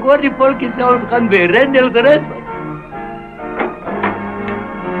 Ek hoor die volkie self gaan by rendel gered word.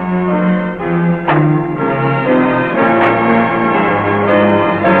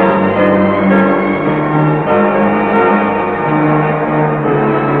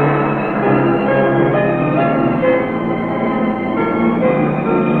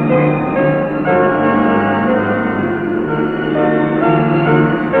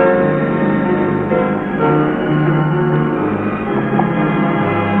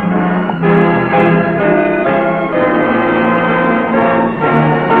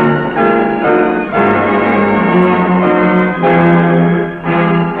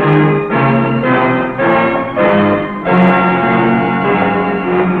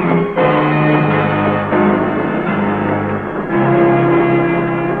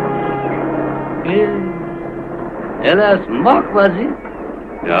 Helaas, mag was hij?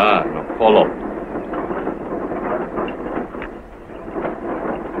 Ja, nog volop.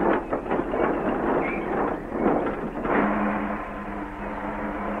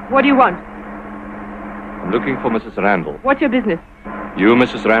 What do you want? I'm looking for Mrs. Randall. What's your business? You,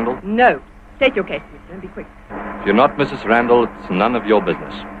 Mrs. Randall? No. State your case, mister, and be quick. If you're not Mrs. Randall, it's none of your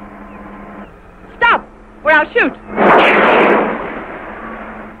business. Stop, or I'll shoot.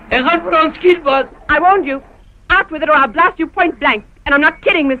 Hij gaat voor ons schiet, boss. I warned you. Out with it or I'll blast you point blank. And I'm not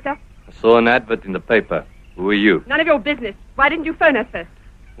kidding, mister. I saw an advert in the paper. Who are you? None of your business. Why didn't you phone us first?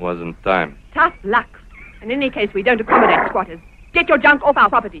 Wasn't time. Tough luck. In any case, we don't accommodate squatters. Get your junk off our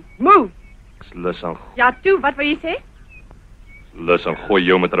property. Move. Ek's lus aan, Ja, toe, wat wil jy sê? lus aan gooi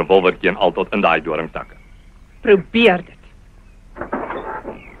jou met 'n revolvertjie en al tot in daai doringtakke. Probeer dit.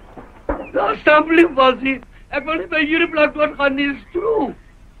 Nou, asseblief, bossie. Ik wil niet bij jullie plek doorgaan, niet is true.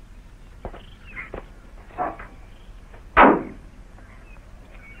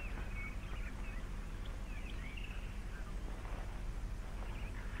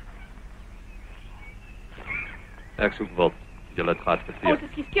 Ek soek Wild. Julle het gehad verteer. Ons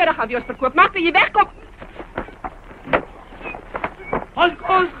is kieskeurig aan wie ons verkoop. Maak dat jy wegkom. Ons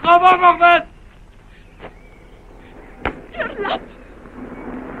gaan nog met. Verlap.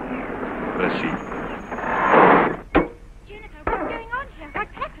 Precies. Jennifer, what's going on here? What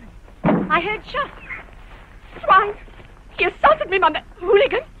happened? I heard shots. Swine. He assaulted me, man.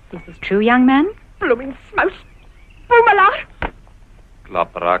 Hooligan. Is this true, young man? Blooming smous. Boemelaar.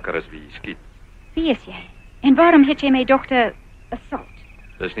 Klapraker is wie skiet. Wie is jy? En waarom het jy my dogter assault?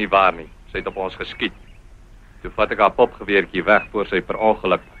 Dis nie waar nie. Sy het op ons geskiet. Toe vat ek haar popgeweertjie weg voor sy per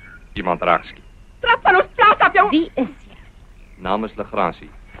ongeluk iemand raak skiet. Trap van ons plaas af, jou. Wie is jy? Naam is Lagransie.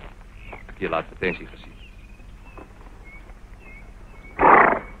 Ek het julle advertensie gesien.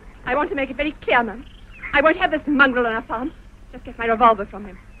 I want to make it very clear, ma'am. I won't have this mongrel on our farm. Just get my revolver from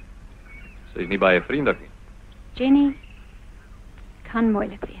him. Sy is nie baie vriendelik nie. Jenny, kan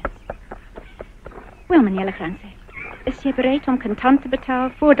moeilijk wees. Wel, meneer Lagransie, is jy bereid om kontant te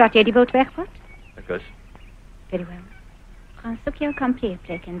betalen voordat jy die wild wegvat? Ek is. Very well. Gaan soek jou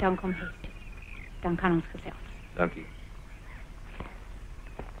kampeerplek en dan kom huis toe. Dan kan ons gesels. Dankie.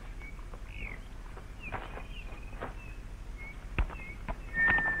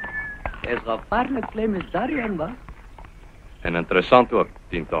 Is gevaarlijk klein misdadiger, was. En interessant ook,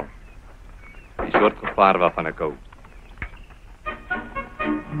 Tientong. Die soort gevaar waarvan ek hou.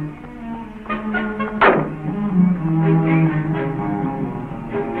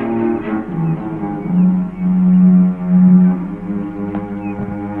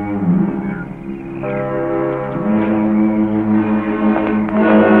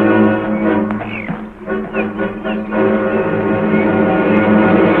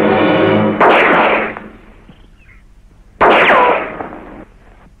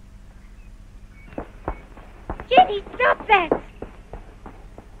 Jenny, stop that!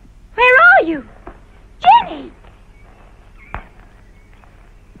 Where are you? Jenny!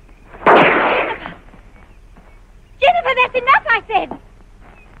 Jennifer! Jennifer, that's enough, I said!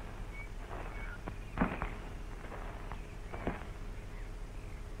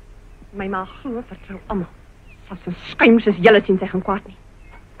 My ma glo vertrou almal. As 'n skuim soos julle sien sy gaan kwaad nie.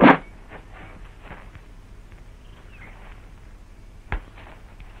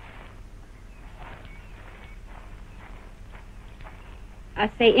 As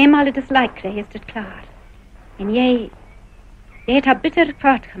sy eenmaal 'n dislike kry, is dit klaar. En jy het haar bitter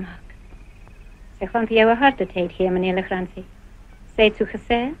kwaad gemaak. Sy gaan vir jou 'n hartheid gee, meneer Lagransie. Sy het so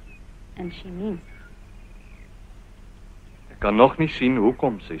gesê, en she means it. Ek kan nog nie sien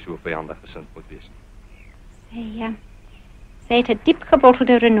hoekom sy so vyandig gesind moet wees nie. Sy het 'n diep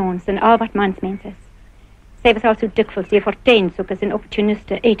gebottelde renons in al wat mansmens is. Sy was al so dikwels die fortuinsoekers en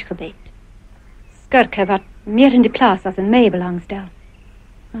opportuniste uitgebuit. Skurke wat meer in die plaas as in my belang stel.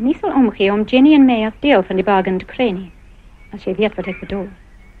 Maar nie sal omgee om Jenny en my as deel van die bargain te kry nie, as jy weet wat ek bedoel.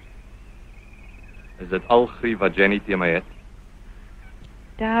 Is dit al grief wat Jenny teen my het?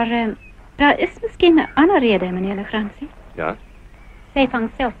 Daar is miskien 'n ander rede, meneer Lagransie. Ja? Sy vang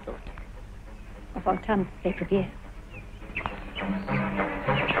selfdood. Of althans, sy probeer.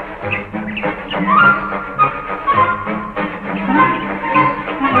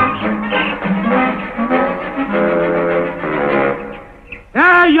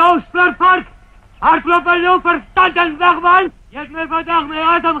 Hey, jou splurpark! Hardloop en jou verstand en weg, man! Jy het my vandag my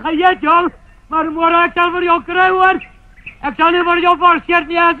adem geëet, jong! Maar môre ek sal vir jou kry, hoor! Ek sal nie vir jou forceer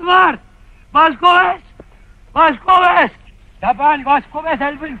nie, as waar! Wat kom is? Japan, wat kom is?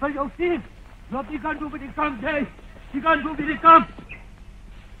 Help vir jou sien! Loop die kant op die kamp, jy! Die kant op die kamp!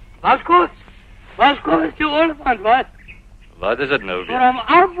 Wat kom is die olifant, wat? Wat is dit nou weer?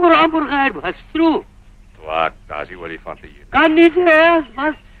 Voor amper geheid, wat stroe! Waak, daar is die olifante hier. Kan niet eens,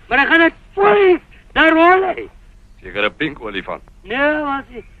 maar ik ga het voor daar rollen. Zeker een pink olifant. Nee, was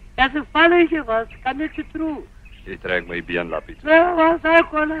dat is een valletje, was. Kan niet zo true. Je trekt mijn beenlapje. Nee, was hij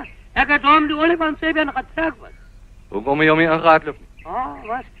kon. Ik had om die olifant zijn been getrekt, was. Hoe kom je om je aan gaat lopen? Oh,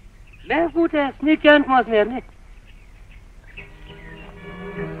 was. Mijn voet is niet kent, was meer, niet.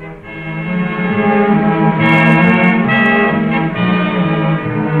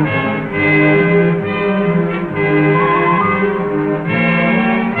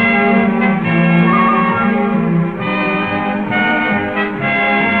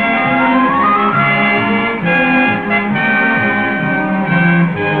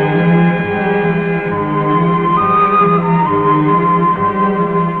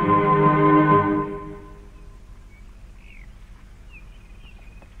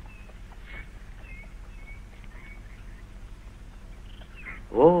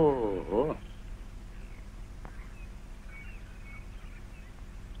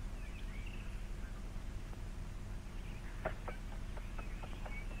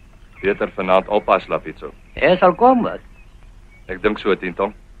 Beter vanaand oppas, Lapitso. Hij zal komen. Ek dink so,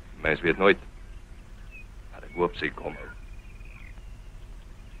 Tintong. Mens weet nooit. Maar ek hoop sy kom ook.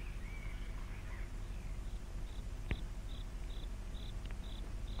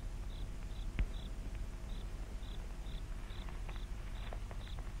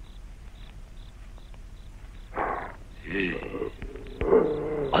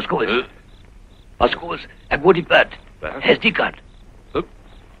 Paskoos, ek moet die pad. Hij is die kant.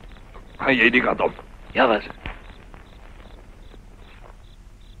 Gaan jy die kant op? Ja, was.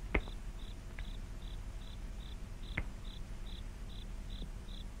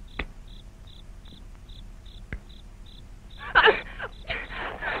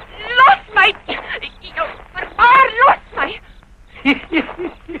 Los mij! Verbaar, los mij!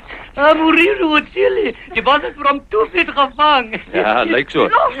 Muriel, wat silly. Die was het from 2 feet gevangen. Ja, lyk so.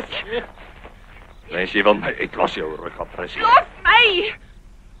 Los! Mens, jy wil my uitlos jou rug op pressie. Los mij!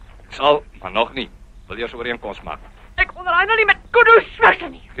 Ek sal, maar nog nie. Wil jy so ooreenkoms maak? Ik onderhandel niet met kudu-swerke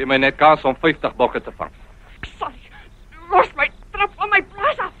nie. Geef my net kans om 50 bokke te vang. Ik zal niet. Los mij, trap van mijn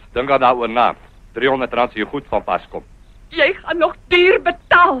plaats af. Dink aan daaroor na. R300 sal jou goed van pas kom. Jij gaat nog duur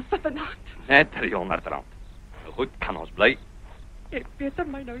betalen voor vannacht. Net R300. Nou goed, kan ons bly. Ik beter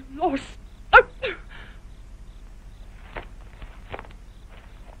mij nou los.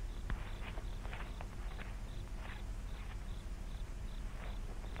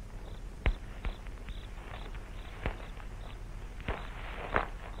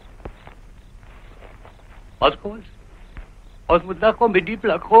 Paskoos, ons moet wegkomen bij die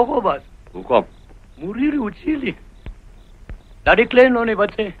plek. Gogo was. Hoekom? Muriel, wat silly. Dat die klein nog niet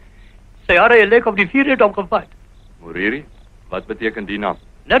wat zei. Sy hare leek op die vuur het omgevat. Moriri? Wat beteken die naam?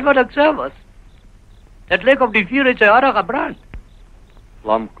 Net wat ek sê was. Het leek op die vuur het sy hare gebrand.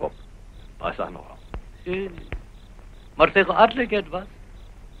 Vlamkop. Was daar nogal? Maar sy geaardlikheid was.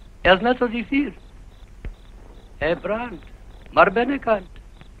 Hy is net soos die vuur. Hy brand. Maar binnenkant.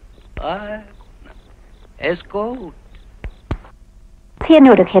 Hy is koud. Zeer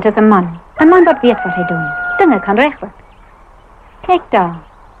nodigheid is een man. Een man wat weet wat hij doet. Dingen kan recht worden. Kijk daar.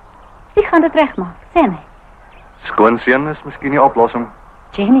 Wie gaan het recht maken? Sê mij. Skoonseun is miskien die oplossing.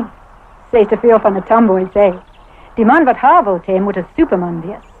 Jenny. Ze is te veel van de tomboy, zei. Die man wat haar wilt hê, moet een superman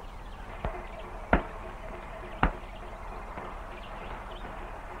wees.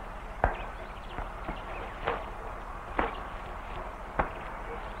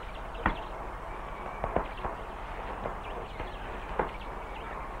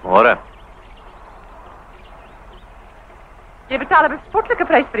 Môre. Je betaalt een sportelijke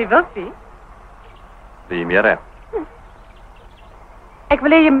prijs voor die wildvee. Wil jy meer hê? Ik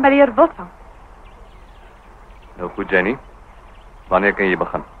wil je meneer wild van. Nou goed, Jenny. Wanneer kan jy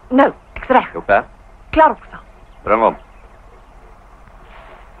begin? Nou, ik is recht. Jou perd? Klaar opgestaan. Bring hom.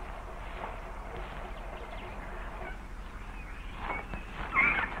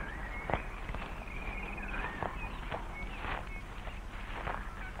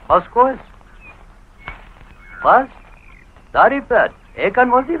 Paskoos. Was? Daar die pad. Hij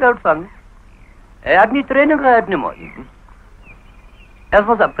kan ons niet uitvangen. Hij had niet training gehad nie, man. Het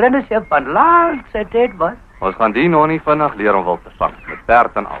was apprenticeship van langste tijd, was. Ons gaan die nog nie vinnig leer om wild te vang. Met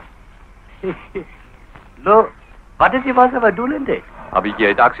perd en al. Nou, wat is die was wat doen in dit? 'n Bietjie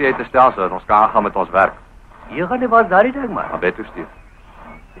uit aksie uit te stel sodat ons kan gaan met ons werk. Hier gaan die was daar die ding, man. Maar bed toe stuur.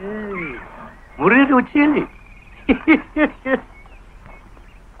 Hey, Muriel doet chili.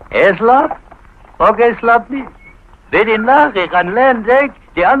 Hij slaapt. Ook hij slaapt niet. Bij die nacht, ik kan leen denk,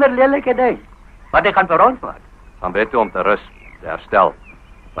 die andere lelijke ding. Wat ik kan voor ons maken. Gaan bed toe om te rus, te herstel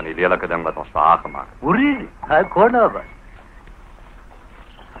van die lelike ding wat ons vir haar gemaak het. Muriel, hij kon nou wat.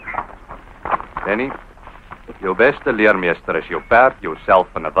 Danny, jou beste leermeester is jou perd, jouself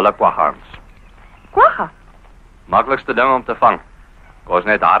en 'n willekwagharns. Kwagga? Maklikste ding om te vang. Kos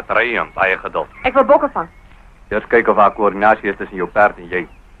net hard ry en baie geduld. Ik wil bokken van. Eers kyk of daar koördinasie is tussen jou perd en jy.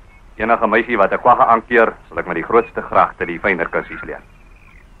 Enige meisie wat 'n kwagga aankeer, sal ek met die grootste gragte die fynere kunsies leer.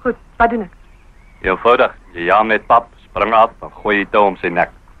 Goed, wat doen ik? Eenvoudig, jy jaam net pap, spring af en gooi die tou om sy nek.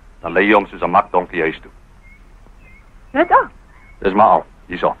 Dan lei jy hom soos 'n makdonkie huis toe. Net al. Dis maar al,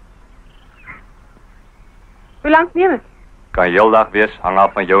 hierso. Hoe lang neem het? Kan heeldag wees, hang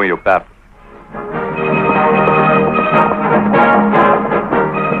af van jou en jou perd.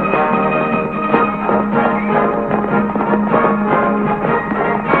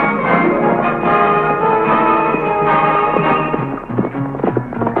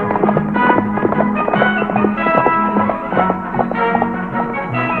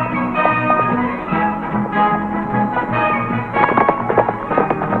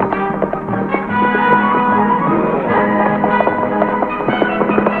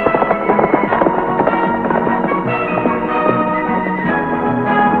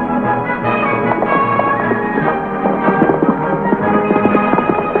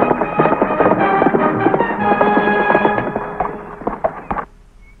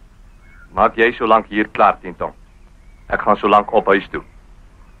 Maak jy so lank hier klaar, Tintong. Ek gaan so lank op huis toe.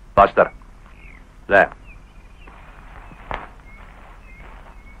 Pastor. Lê.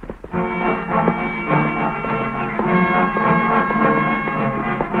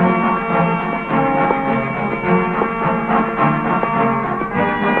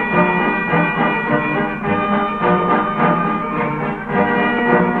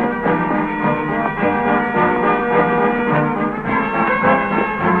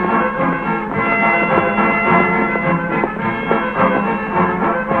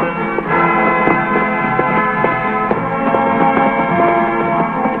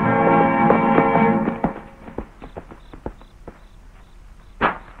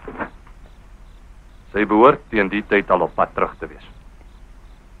 Sy behoort teen die tyd al op pad terug te wees.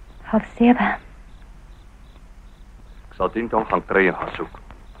 6:30. Ek sal Tintong gaan kry en gaan soek.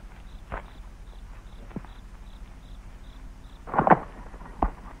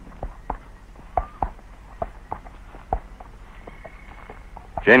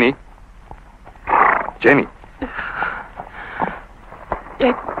 Jenny? Jenny? Jy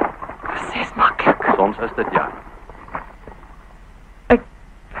sê maklik. Soms is dit ja. Ek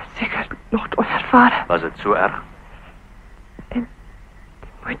was seker nog te onervare. Was dit so erg?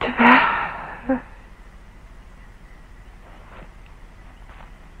 Moeite werd.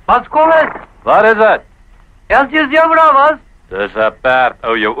 Wat kom het? Waar is dit? Eltjes juffrouw was? Dis 'n perd,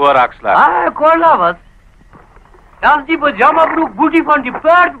 ou jou oorak sleg. Kolla was. Als die pyjama broek boetie van die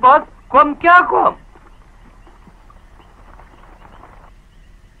paard was, kom kya kom.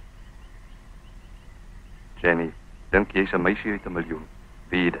 Jenny, dink jy's 'n meisie uit 'n miljoen.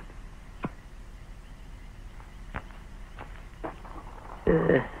 Wie dit?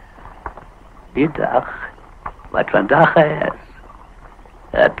 Die dag wat vandaag is,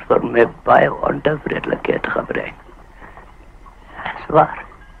 het voor mij baie ontevredenheid gebring. Dat is waar.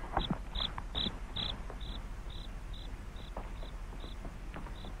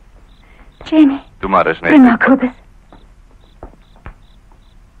 Jenny, Doe maar eens bring net. maar Kobus.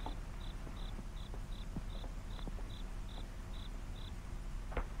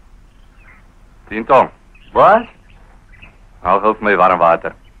 Tintong, Wat? haal gou vir my warm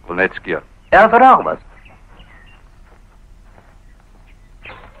water. Ek wil net skeur. Vraag was.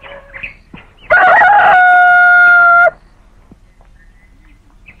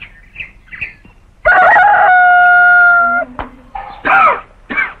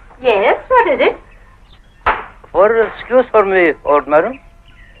 Yes, what is it? Excuse for me, old madam.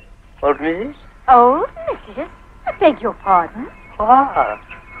 Old missus. Oh, Mrs. I beg your pardon.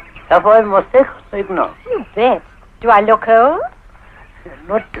 Have I mistaken now? You bet. Do I look old?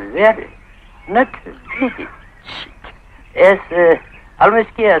 Not very. Not really. As almost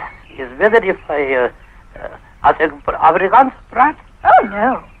is whether if I as Afrikaans praat. Oh,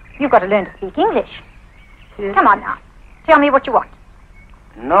 no. You've got to learn to speak English. Come on now. Tell me what you want.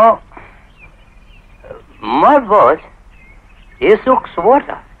 No. My boss, he soaks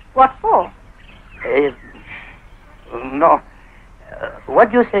water. What for? No.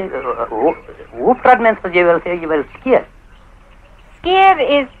 What you say? Who fragments you will say you will scare? Scare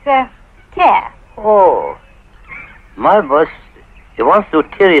is tear. Oh. My boss, he wants to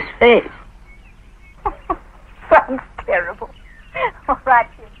tear his face. Sounds terrible. All right,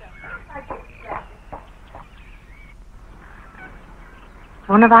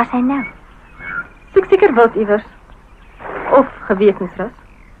 wonder waar sy nou? Soek seker wild iewers. Of gewetensrus.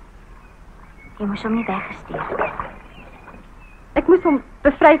 Jy moes hom nie weggesteer. Ek moes hom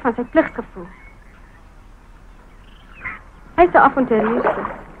bevry van sy pligsgevoel. Hy's 'n avonturier,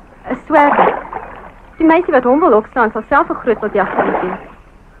 'n swerwer. Die meisie wat hom wil opstaan sal self 'n groot wildjag doen.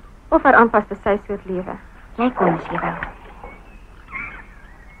 Of haar aanpas by sy soort lewe. Jy kon as jy wou.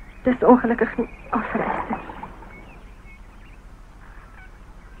 Dis ongelukkig nie afreis nie.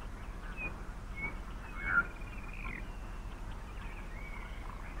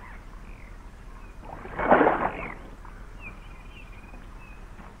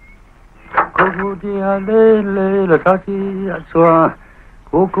 Kukudia lele le tati atswa.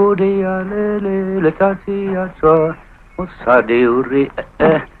 Kukudia lele le tati atswa. Mutsadeuri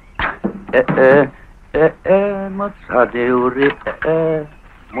Mutsadeuri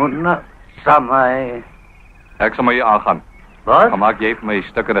Munna samai. Ek sal maar hier aangaan. Wat? Dan maak jy vir my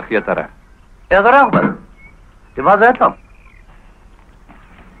stukke regetere. Graag wel. Die was het dan.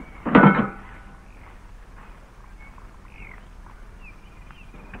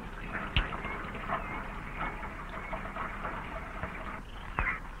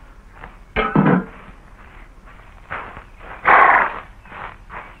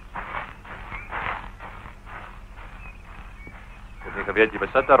 Ek weet jy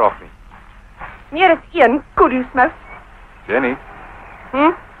besit 'n rok nie. Meer as een koedoesmous. Jenny,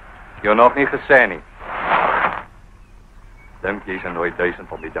 Hm? jy nog nie gesê nie. Dink jy is nooit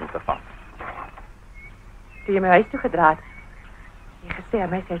 1000 om die ding te vang. Toe jy my huis toe gedra het, jy gesê aan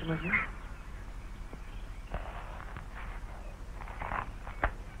my sê jy moet.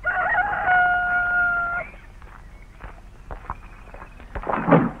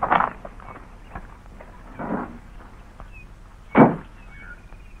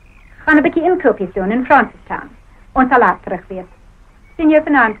 Gaan 'n bietjie inkopies doen in Francistown. Ons sal laat terug wees. Sien jy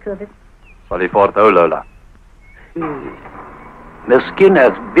vanaand, Kobus? Sal jy voorthou, Lola? Misschien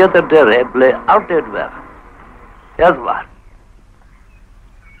is beter de rebel altijd weg. Dat is waar.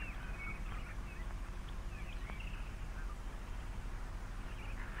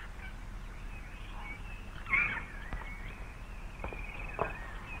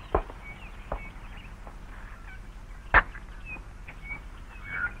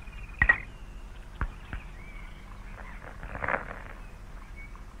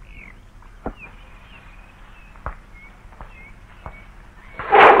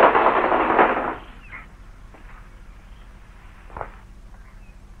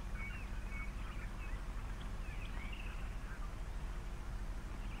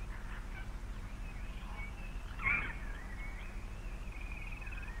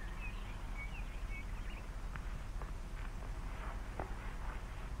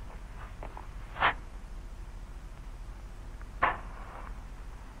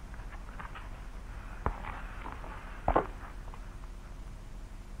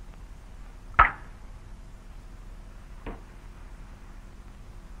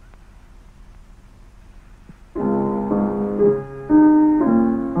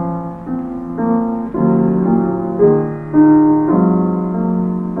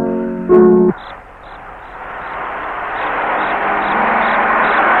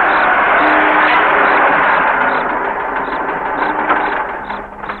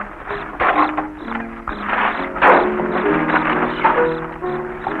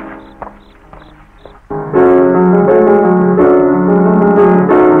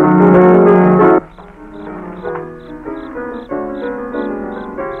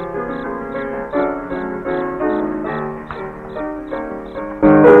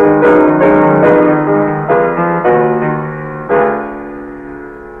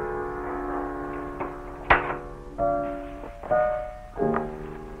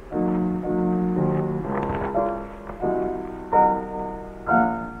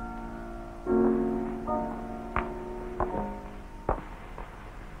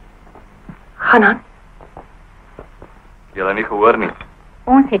 Gaan aan. Jy het nie gehoor nie.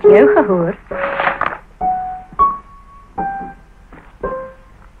 Ons het jou gehoor.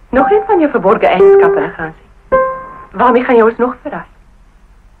 Nog een van jou verborgen eigenschappen, Gansie. Waarmee gaan jy ons nog verras?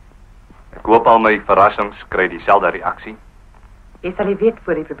 Ek hoop al my verrassings kry dieselfde reaksie. Jy sal nie weet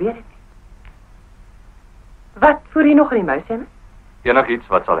voor jy probeer het. Wat voer jy nog in die muis, Emma? Enigiets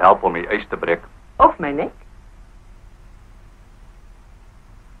wat sal help om die ys te breek. Of my nek?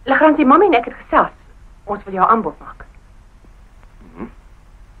 Lagransie, mamma en ek het gesels. Ons wil jou aanbod maak.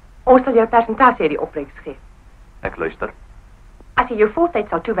 Ons sal jou persentasie uit die opbrengs gee. Ek luister. As jy jou voltyd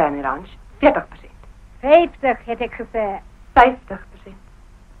sal toewy aan die ranch, 40%. 50 het ek gesê. 50%.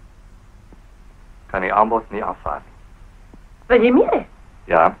 Kan die aanbod nie aanvaar nie. Wil jy meer hê?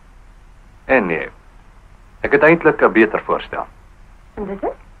 Ja. En nee. Ek het eintlik 'n beter voorstel. En dit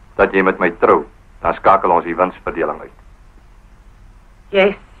is? Dat jy met my trou, dan skakel ons die winsverdeling uit. Jy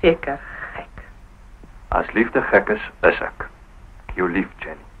is seker gek. As liefde gek is ek. Jou lief,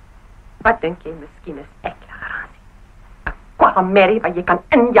 Jenny. Wat dink jy miskien is ek, Lagransie? 'n kwaamerrie wat jy kan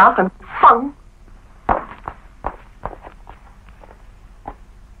injaag en vang?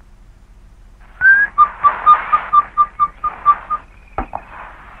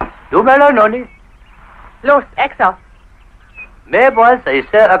 Doe mij nou nog niet. Los, ek sal. Nee, boss, hij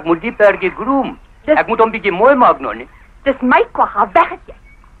zei, ik moet die perke groom. Ik moet hem een beetje mooi maken nog niet. Dis my kwagga, weg het jy.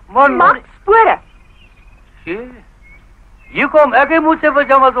 Man, Maak spore. Zie, hier kom ik moet zeggen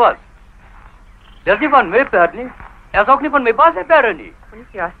wat wat was. Dat is niet van mijn perd, niet. Dat is ook niet van mijn baas perd, niet. Moenie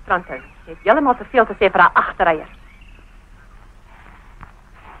vir jou strand hou. Jy het heeltemal te veel te sê vir haar agterryer.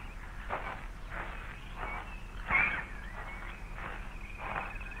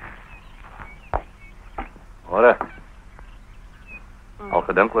 Hoor. Al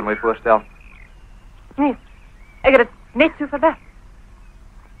gedink oor my voorstel? Nee, ek het dit net so verwag.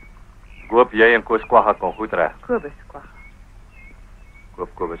 Ek hoop jy en Koos Kwagga kon goed reg. Kobus kwagga. Ek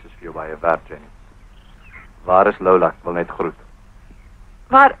hoop Kobus is vir jou baie werd, Jenny. Waar is Lola? Ek wil net groet.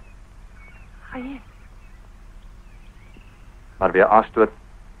 Waar gaan jy? Maar weer aanstoot.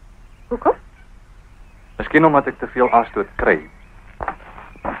 Hoekom? Miskien omdat ek te veel aanstoot kry.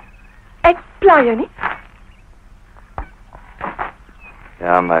 Ek pla jou nie.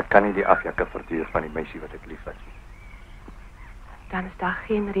 Ja, maar ek kan nie die afjakke verduur van die meisie wat ek lief het. Dan is daar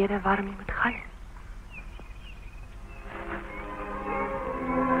geen rede waarom jy moet gaan.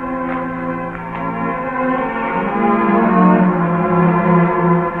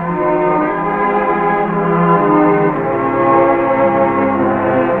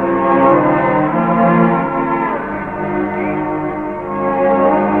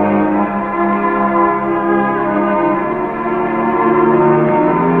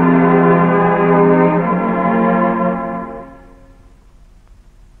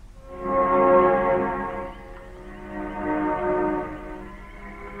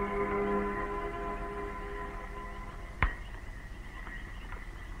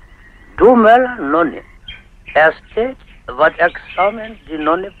 Doe wel, nonne. Er steeds wat ik samen die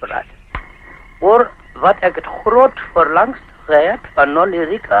nonne praat. Or wat ik het groot verlangst gehad van nonne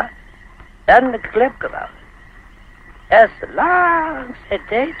Rika en de klepkraag. Er is langs het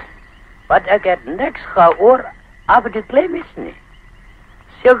tijd wat ik het niks ga oor af de klem is niet.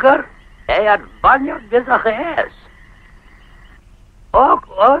 Zeker, hij had banjak bezig geheers. Ook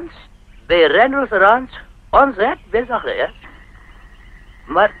ons, bij Reynoldsrand, ons het bezig geheers.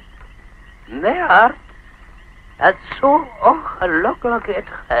 Maar mijn hart had zo ongelukkig het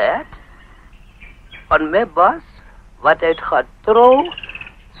gehad van mijn baas, wat hij gaat trouwen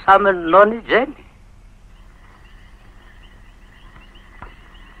samen met Nonnie Jenny.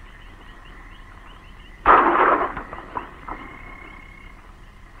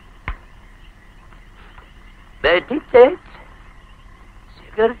 Bij die tijd,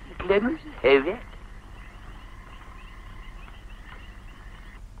 zeker klimmen ze, hij weet.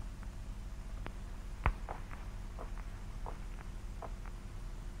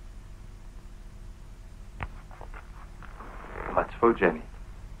 Wat's fout, Jenny?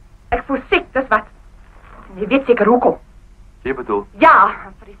 Ek voel siek, dis wat. En jy weet seker hoekom. Jy bedoel? Ja,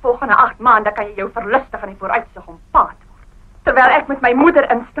 en vir die volgende 8 maande kan jy jou verlustig van die vooruitsig om pa te word. Terwyl ek met my moeder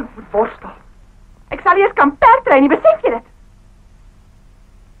instink moet worstel. Ek sal eers kan perdry, nie besef jy dit?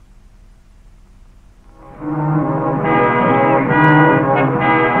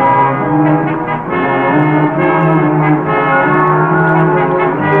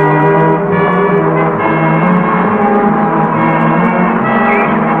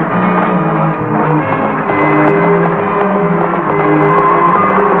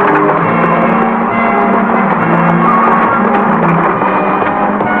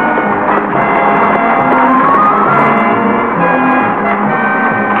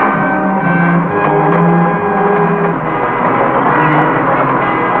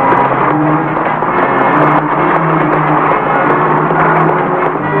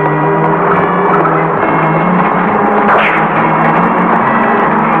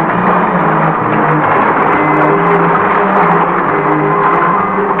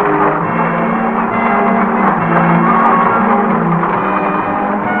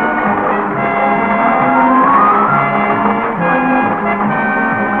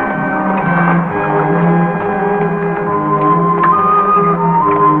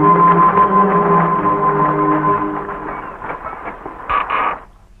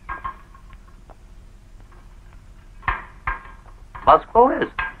 Wat voor is?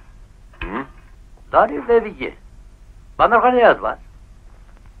 Daar is eventjes. Wanneer ga je uit, wat?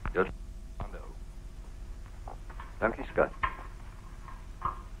 Just dankie, skat.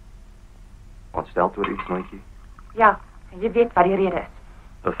 Ontsteld oor iets, nooitjie? Ja, en jy weet wat die rede is.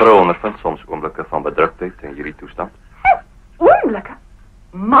 'n Vrou ondervind soms oomblikke van bedruktheid in hierdie toestand. Oomblikke?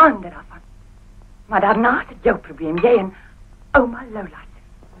 Maande daarvan. Maar daarna is dit jou probleem, jy en ouma Lola.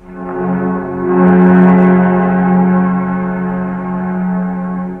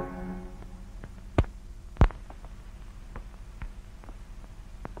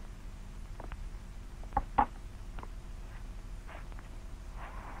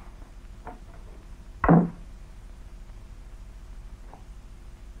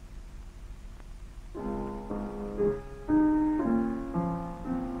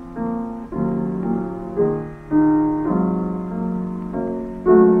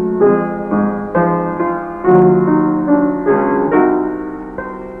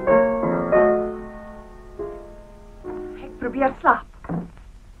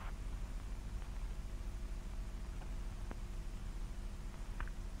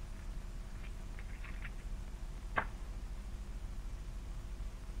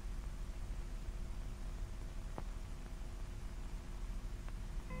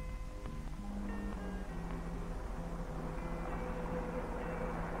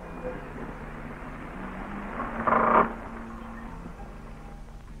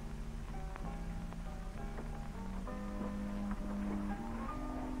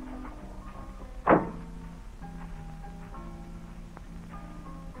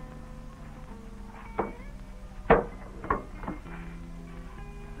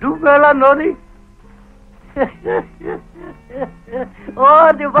 bella, Nonnie. Oh,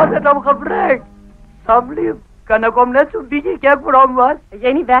 die was het om gebruikt. Alsjeblieft, kan ik om net zo'n beetje kijken voor hem was? Is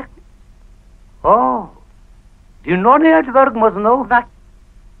jy nie weg nie? Oh, die Nonnie het werk mos nou. Wat?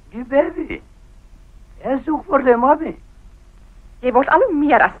 Die baby. Hij zoekt voor de mommy. Jy word al hoe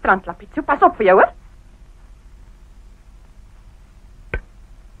meer as strandlappie. So pas op vir jou, hoor.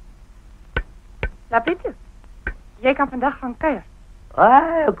 Lapie, jy kan vandag gaan kuier.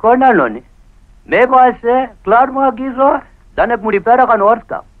 Ah, kon nou nog niet. Mijn baas zei, klaar maak je zo, dan ik moet die verder gaan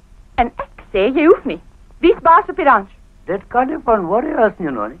oorskap. En ek sê, jy hoef nie. Wie is baas op die ranch? Dit kan niet van worden als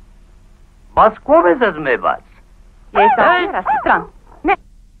niet nog niet. Bas Kovis is mijn baas. Jy is al meer as strand. Nee.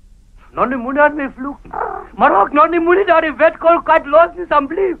 Nog niet moet aan mij vloeken. Maar ook nog niet moet je daar die vetkoolkat los is,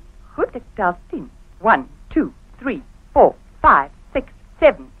 alsjeblieft. Goed, ek tel 10. 1, 2, 3, 4, 5, 6,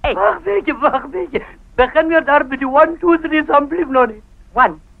 7, 8. Wacht beetje. Begin weer daar met die 1, 2, 3, alsjeblieft nog niet.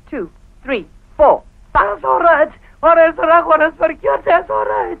 1, 2, 3, 4, 5. Dat is alright. Waar is recht, waar is verkeerd, dat is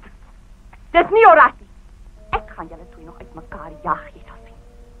alright. Dis nie alright nie. Ek gaan julle twee nog uit mekaar jaag, jy sal sien.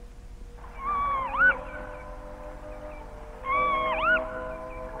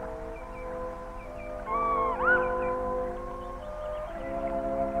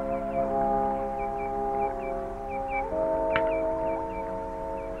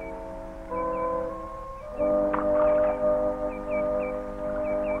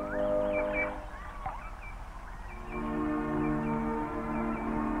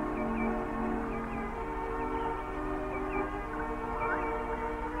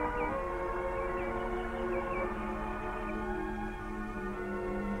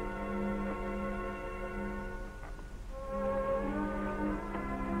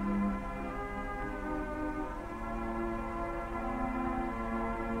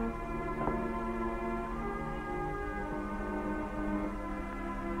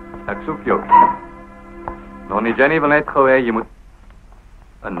 Ek soek jou. Nonnie Jenny wil net gou hê jy moet...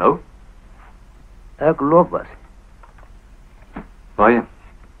 En nou? Ek loop was. Waarheen?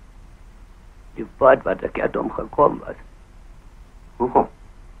 Die pad wat ek uit omgekom was. Hoekom?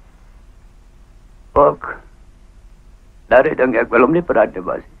 Ook. Daar denk ek wel om nie praat te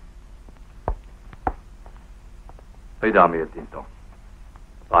was. Hy daarmee Tinto.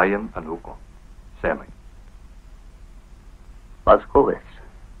 Waarheen en hoekom? Sê my. Was Kovis.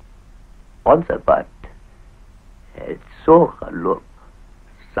 Onze pad het zo geloop,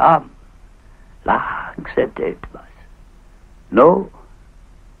 samen, langs het tijd was. Nou,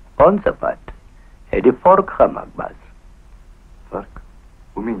 onze pad het die vork gemaakt was. Vork?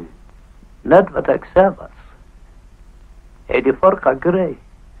 Hoe meen je? Net wat ik zei was. Het die vork gekregen,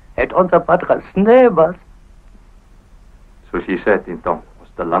 het onze pad gesneden was. Soos jy sê, Tinto,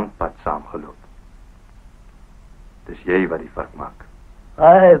 ons te lang pad saamgeloop. Dis jy wat die vork maak.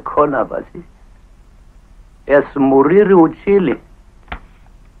 Ai, kona basi. Es muriri uchili.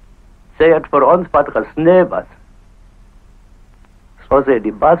 Sy het vir ons pad gesnee was. So sy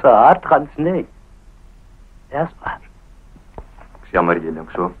die basse hard gaan snee. Dis waar. Ek is jammer jy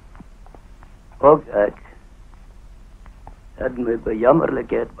dink so. Ook ek. Het my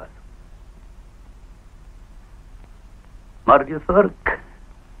bejammerlikheid was. Maar die vork.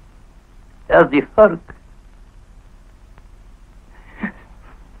 Is die vork.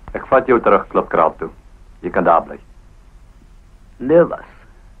 Ek vat jou terug klipkraal toe. Jy kan daar bly. Nee was.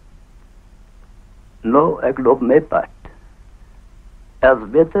 Nou, ek loop my pad. As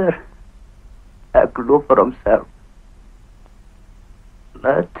beter, ek loop vir homself.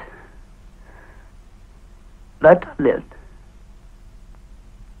 Laat alleen.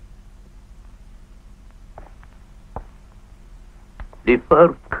 Die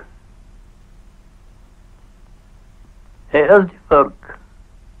vork. Hy is die vork.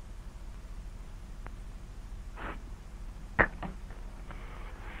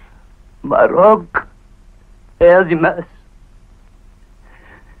 Maar ook, hij is die mes.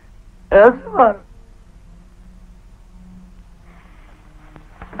 Is waar.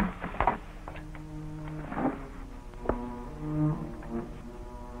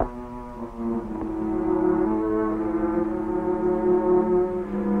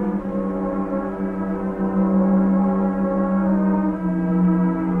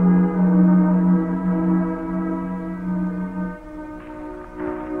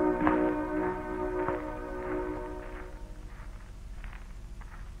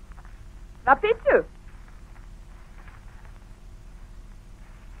 Lapie.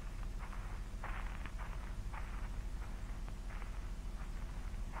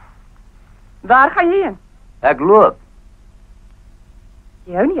 Waar gaan jy heen? Ek loop.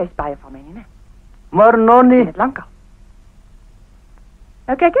 Jy hou nie juist baie van my nie, né? Maar nog nie. Dit lankal.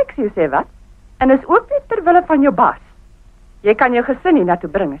 Nou kyk, ek sê, sê wat. En is ook net ter wille van jou baas. Jy kan jou gesin hier naartoe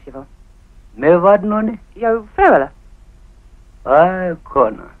bring as jy wil. Me wat nou nie? Jou vrou hulle. Ai,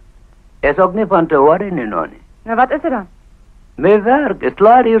 Connor. Is ook niet van te horen nie nou nie. Nou wat is er dan? Mijn werk is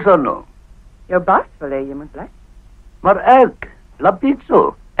klaar hier zo nou. Jou baas wil hê jy moet bly. Maar ek, lap niet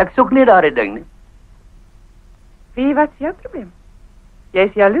zo. Ik zoek niet daar die ding nie. Wie, wat is jou probleem? Jy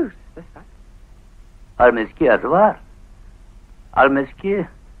is jaloers, dis wat. Al miskien is waar. Al miskien,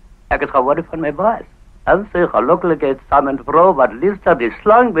 ek het geworden van mijn baas. En sy gelukkigheid samen met vrouw wat liefst die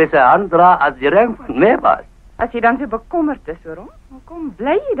slang bij zijn hand dra als die ring van mijn baas. As jy dan so bekommerd is oor hom, hoekom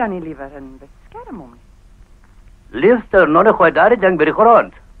bly jy dan nie liewer en beskerm hom nie? Liefste, nou nie gooi daar die ding by die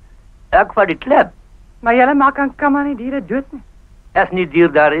grond. Ek van die klep. Maar julle maak aan kam aan die diere dood nie. Is niet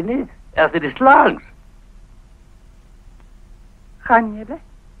dier daarin nie, is die slangs. Gaan jy bly?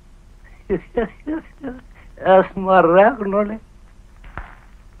 Is maar reg, nou nie.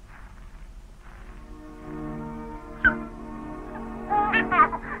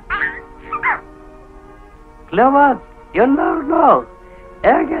 Clever, je lag nog.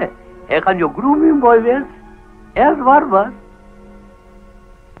 Ik kan je grooming boy wees. Is waar was.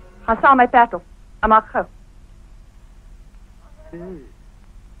 Gaan saam my perd op. En maak gou.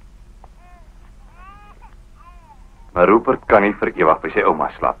 Maar Rupert kan nie vir ewig by sy ouma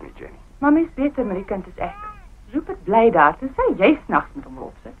slaap nie, Jenny. Maar mens beter met die kind as ek. Rupert bly daar, tensy jy snags met hom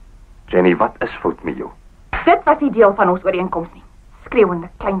loop sit. Jenny, wat is fout met jou? Dit was nie deel van ons ooreenkoms nie. Skreeuwende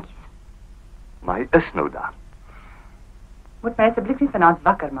kleintjies. Maar hy is nou daar. Moet my asseblief nie vanaand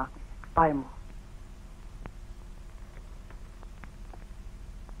wakker maak nie. Ek is baie moeg.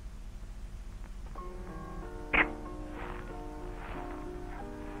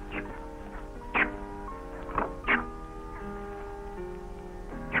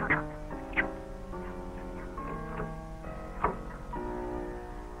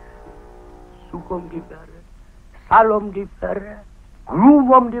 Zoek om die bergen. Sal om die bergen. Groef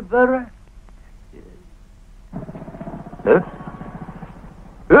om die bergen. Huh?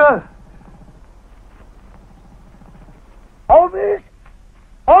 Ja. Omis!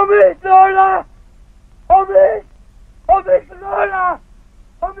 Omis, Lola! Omis! Omis, Lola!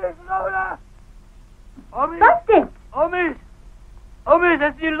 Omis, Lola! Omis! Wat is dit? Omis! Omis,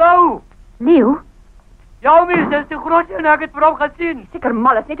 dat is die lauw! Leeuw? Ja, Omis, dat is die grootje en ek het vir hom gesien. Seker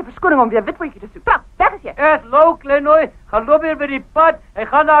mal, is net 'n verskoning om weer witvoetjie te soek. Trap, weg is jy. Is lauw, kleinooi. Gaan loop hier by die pad. Hy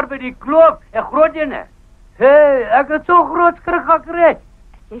gaan daar by die kloof. En grootje ne. Hey, ek het so groot skrik gekry.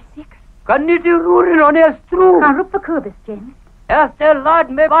 Jy seker? Kan niet die roer in ons stroom. Gaan roep vir Kobus, Jenny. Eerst te laat,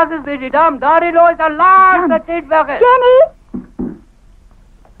 my was is by die dam. Daar is ons al laatste tijd weg is. Jenny!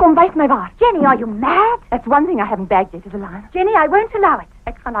 Kom, wys my waar. Jenny, are you mad? That's one thing I haven't bagged yet, is a lion. Jenny, I won't allow it.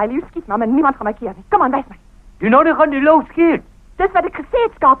 Ek gaan hy lief skiet, maar niemand gaan my keer nie. Kom aan, wys my. Die nou nie gaan die lauw skiet. Dis wat ek gesê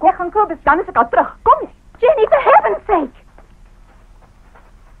het, skakel. Ek gaan Kobus. Dan is ek al terug. Kom jy. Jenny, for heaven's sake.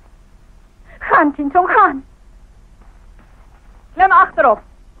 Gaan, Tinton, gaan. Klim agterop.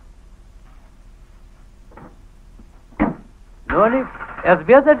 Nou nie, is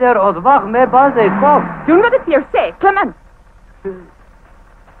beter der ons wacht, my baas hy kom. Doen wat ek vir jou sê. Klim in.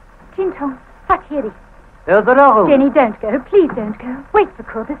 Tinton, vat hierdie. Is reg. Jenny, don't go. Please don't go. Wait for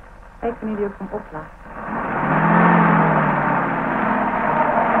Kobus. Ek kan nie kom oplaat.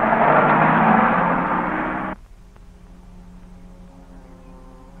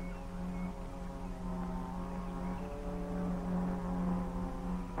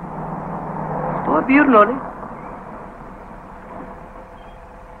 Stop hier nou nie.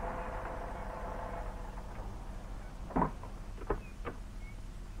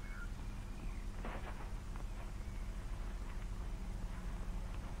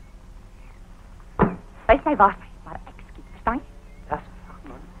 Wys my waar, maar ek skiet, verstaan jy? Das is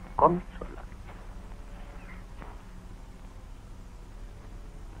nou nie. Kom nie so lang.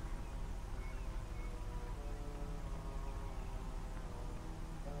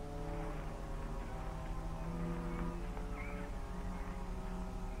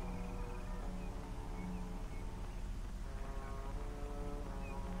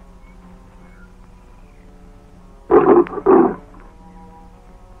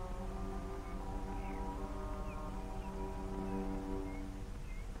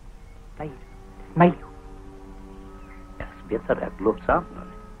 My leeuw. Is beter ek loop saam nou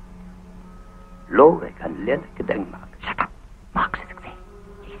nie. Lauw, ek kan lelike ding maak. Shut up. Maak soos ek sê.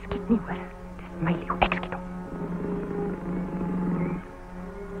 Jy skiet nie hoor. Dis my leeuw. Ek skiet hom.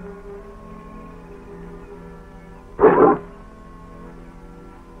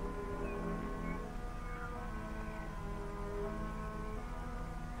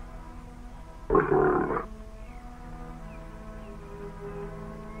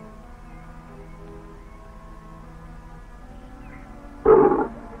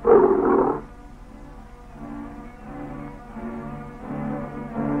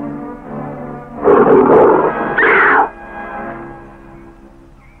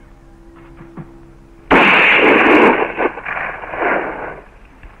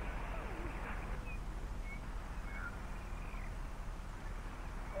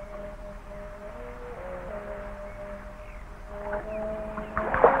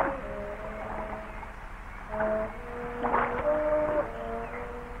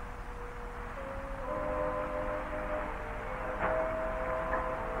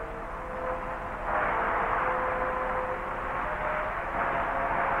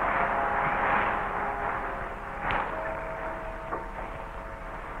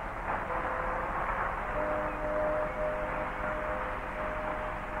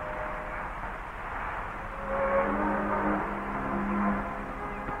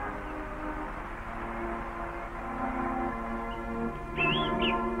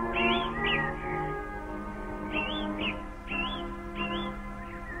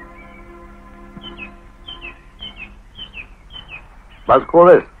 Bas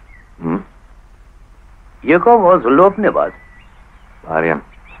Kobus, je komt ons loop niet, Bas. Waarheen?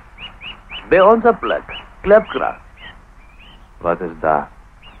 Bij onze plek, Klepkracht. Wat is daar?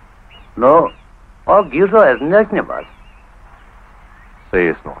 Nou, ook hier zo is niks niet, Bas. Zij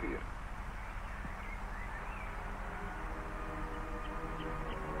is nog hier.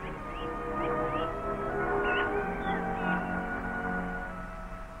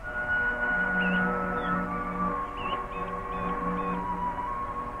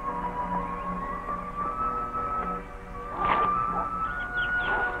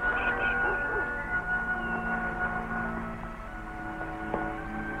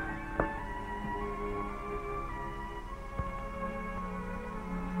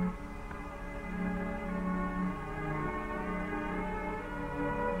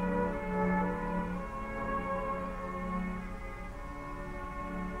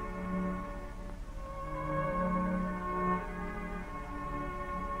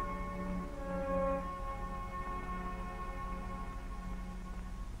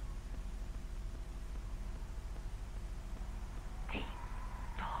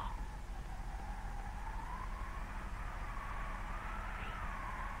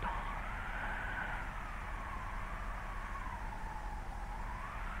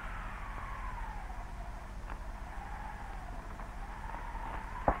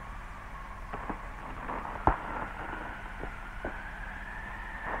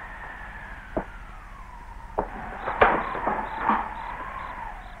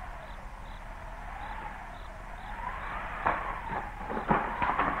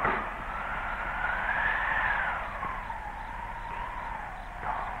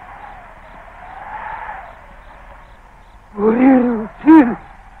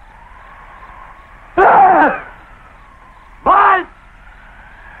 Bas!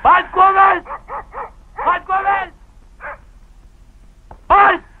 Bas, kom eens! Bas, kom eens!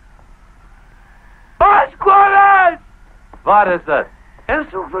 Bas! Bas, kom eens! Waar is het? En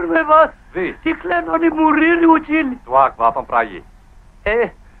zoek voor mij, Bas. Wie? Die klein nog niet morir, Uchil. Zwaak, waarvan praat je?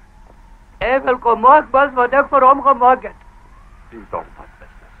 Hij wil komen, Bas, wat ik voor hem gemaakt heb. Die dom, wat is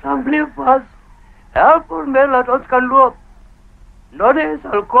het? Dan blijf, Bas. Help voor mij, laat ons kan lopen. Nou, hij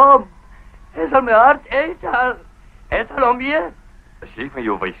zal komen. Hij zal mijn hart eten. Hij zal om je. Zie van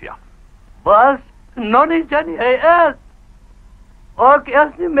jou wijs, ja. Bas, nog niet, Johnny, hij is. Ook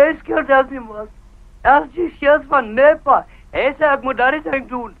eerst niet meeskeert als niet, Bas. Eerst die schiet van Nepa. Hij zei, ik moet daar iets aan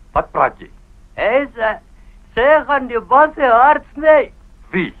doen. Wat praat je? Hij zei, zij gaan die Bas zijn hart snijden.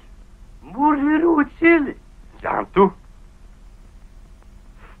 Wie? Moeder Uchili. Ja, en toe?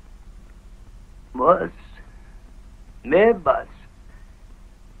 Bas, nee, Bas.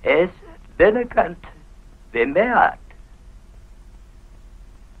 Hij is binnenkant bij mij hart.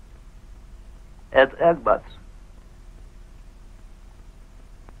 Het echt, Bas.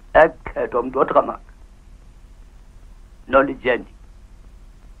 Ik heb hem doodgemaakt. Nou, niet Jenny.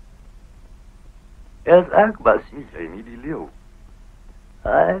 Het echt, Bas. Jij niet die leeuw.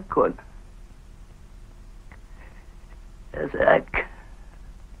 Hij kon. Het echt.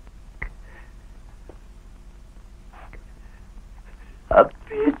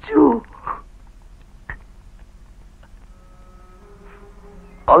 Apichu.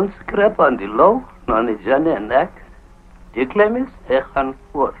 Ons krep aan die low, nog niet Jenny en ik. Die klem is, hij gaat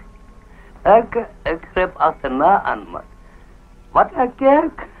voor. Ik krep achterna aan me. Wat ik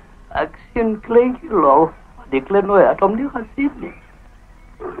kijk, ik zie een kleintje low. Die klem nooit had om die gezien.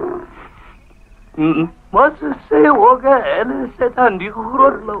 Maar ze zei ook, en hij zit aan die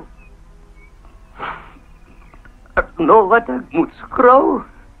groot low. Nou, wat ik moet schrouwen.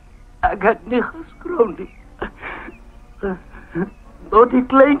 Ik heb niet geschroomd. Nou, die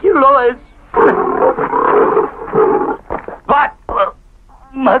kleintje Lois. Wat?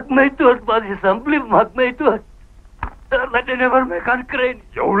 Maak mij dood, Bas, alsjeblieft, maak mij dood. Dat hij niet meer mee kan krijgen.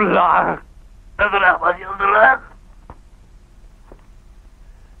 Jou laag. Draag, Bas, je draag.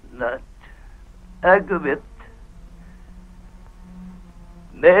 Dat, ik weet.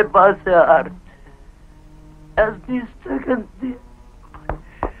 Mijn Bas' hart. Als die stukken die...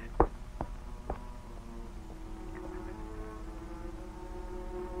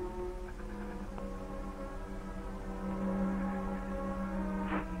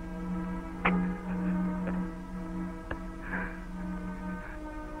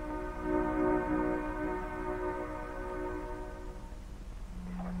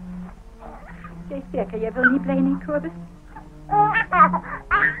 Jij zeker, jij wil niet blij in Kobus?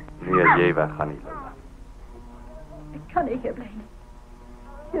 Weer jij weg gaan niet, Lola. Ik kan niet hier blijven.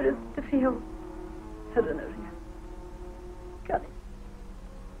 Hier is te veel herinneringen. Kan niet.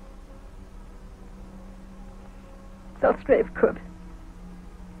 Ik zal schrijven, Kobus.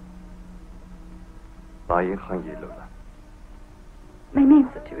 Waarheen gaan jy, Lola? My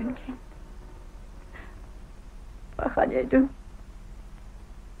mense toe in Kent. Wat gaan jy doen?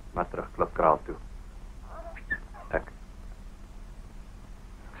 Maar terug Klipkraal toe. Ek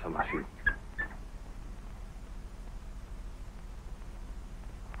sal maar sien.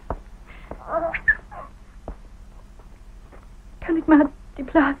 Kan ik maar die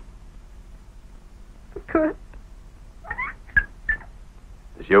plaats verkoop?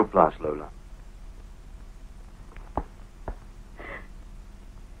 Dis jou plaas, Lola.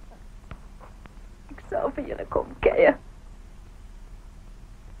 Ik zal voor jullie komen kijken.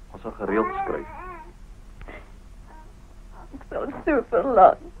 Ons sal gereeld skryf. Ik zal zo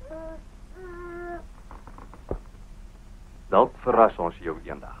verlang. Dalk verras ons jou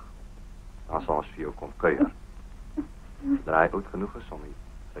eendag. Dan sal ons vir jou kom kuier. Draai oud genoeg is om die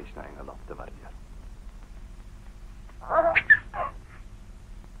reis na Engeland te waardeer.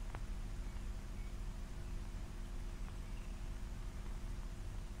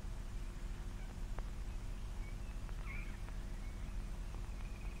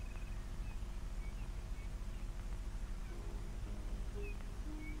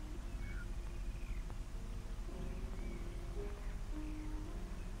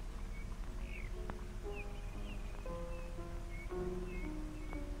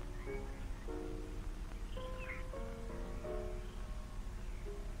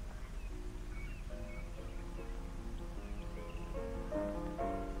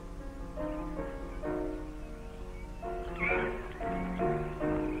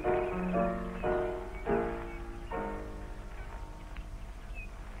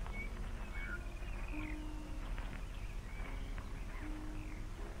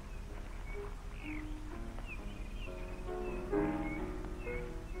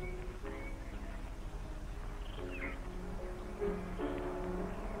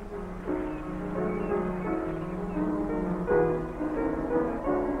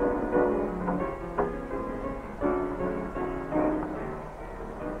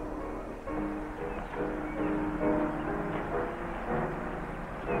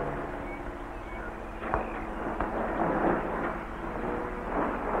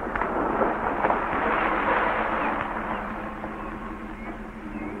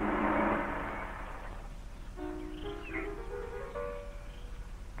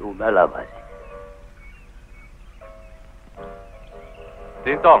 Bella was.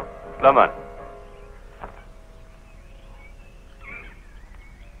 Dien Tom, klim in.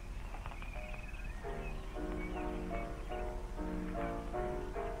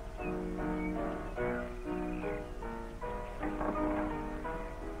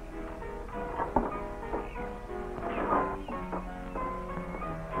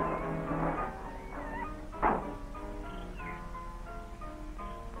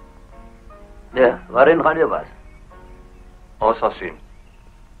 Waarin gaan je was? Ons sal sien.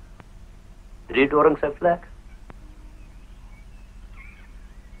 3 doringse vlek?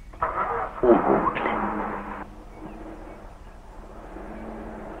 Onmogelijk.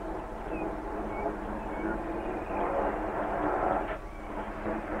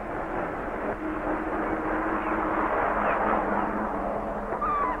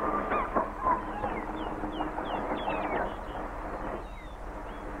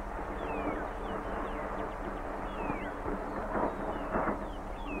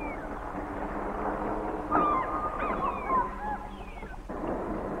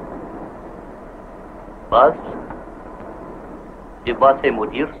 Bas, die bas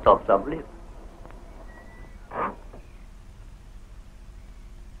moet hier stop alsjeblieft.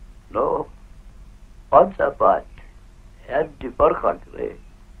 No, onze pad en die voorkant weg.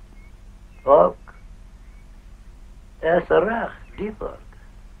 Ook, is recht, die vork.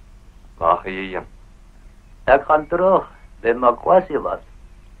 Waar ga je heen? Ik ga terug, bij mijn kwassie was.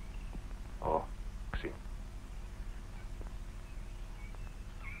 Oh, ik zie.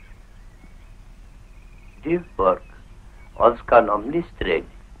 Die vork, ons kan hem niet strijden.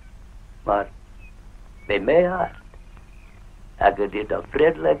 Maar bij mij hart, heb ik dit een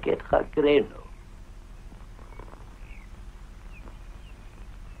vriendelijkheid gekregen.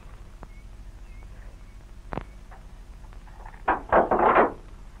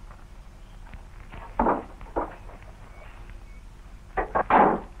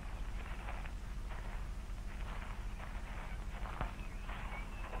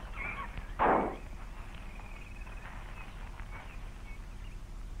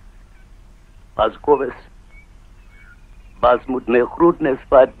 Als Kovis, Bas moet mijn groetnis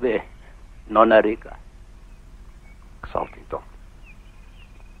vat bij Nonarika. Ik zal het niet doen.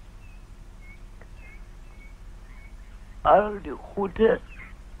 Al die goede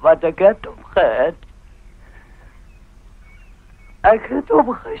wat ik heb gehad, Ek het hom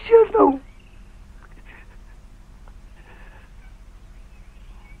gesien nou.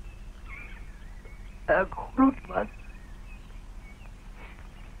 Ek groet man.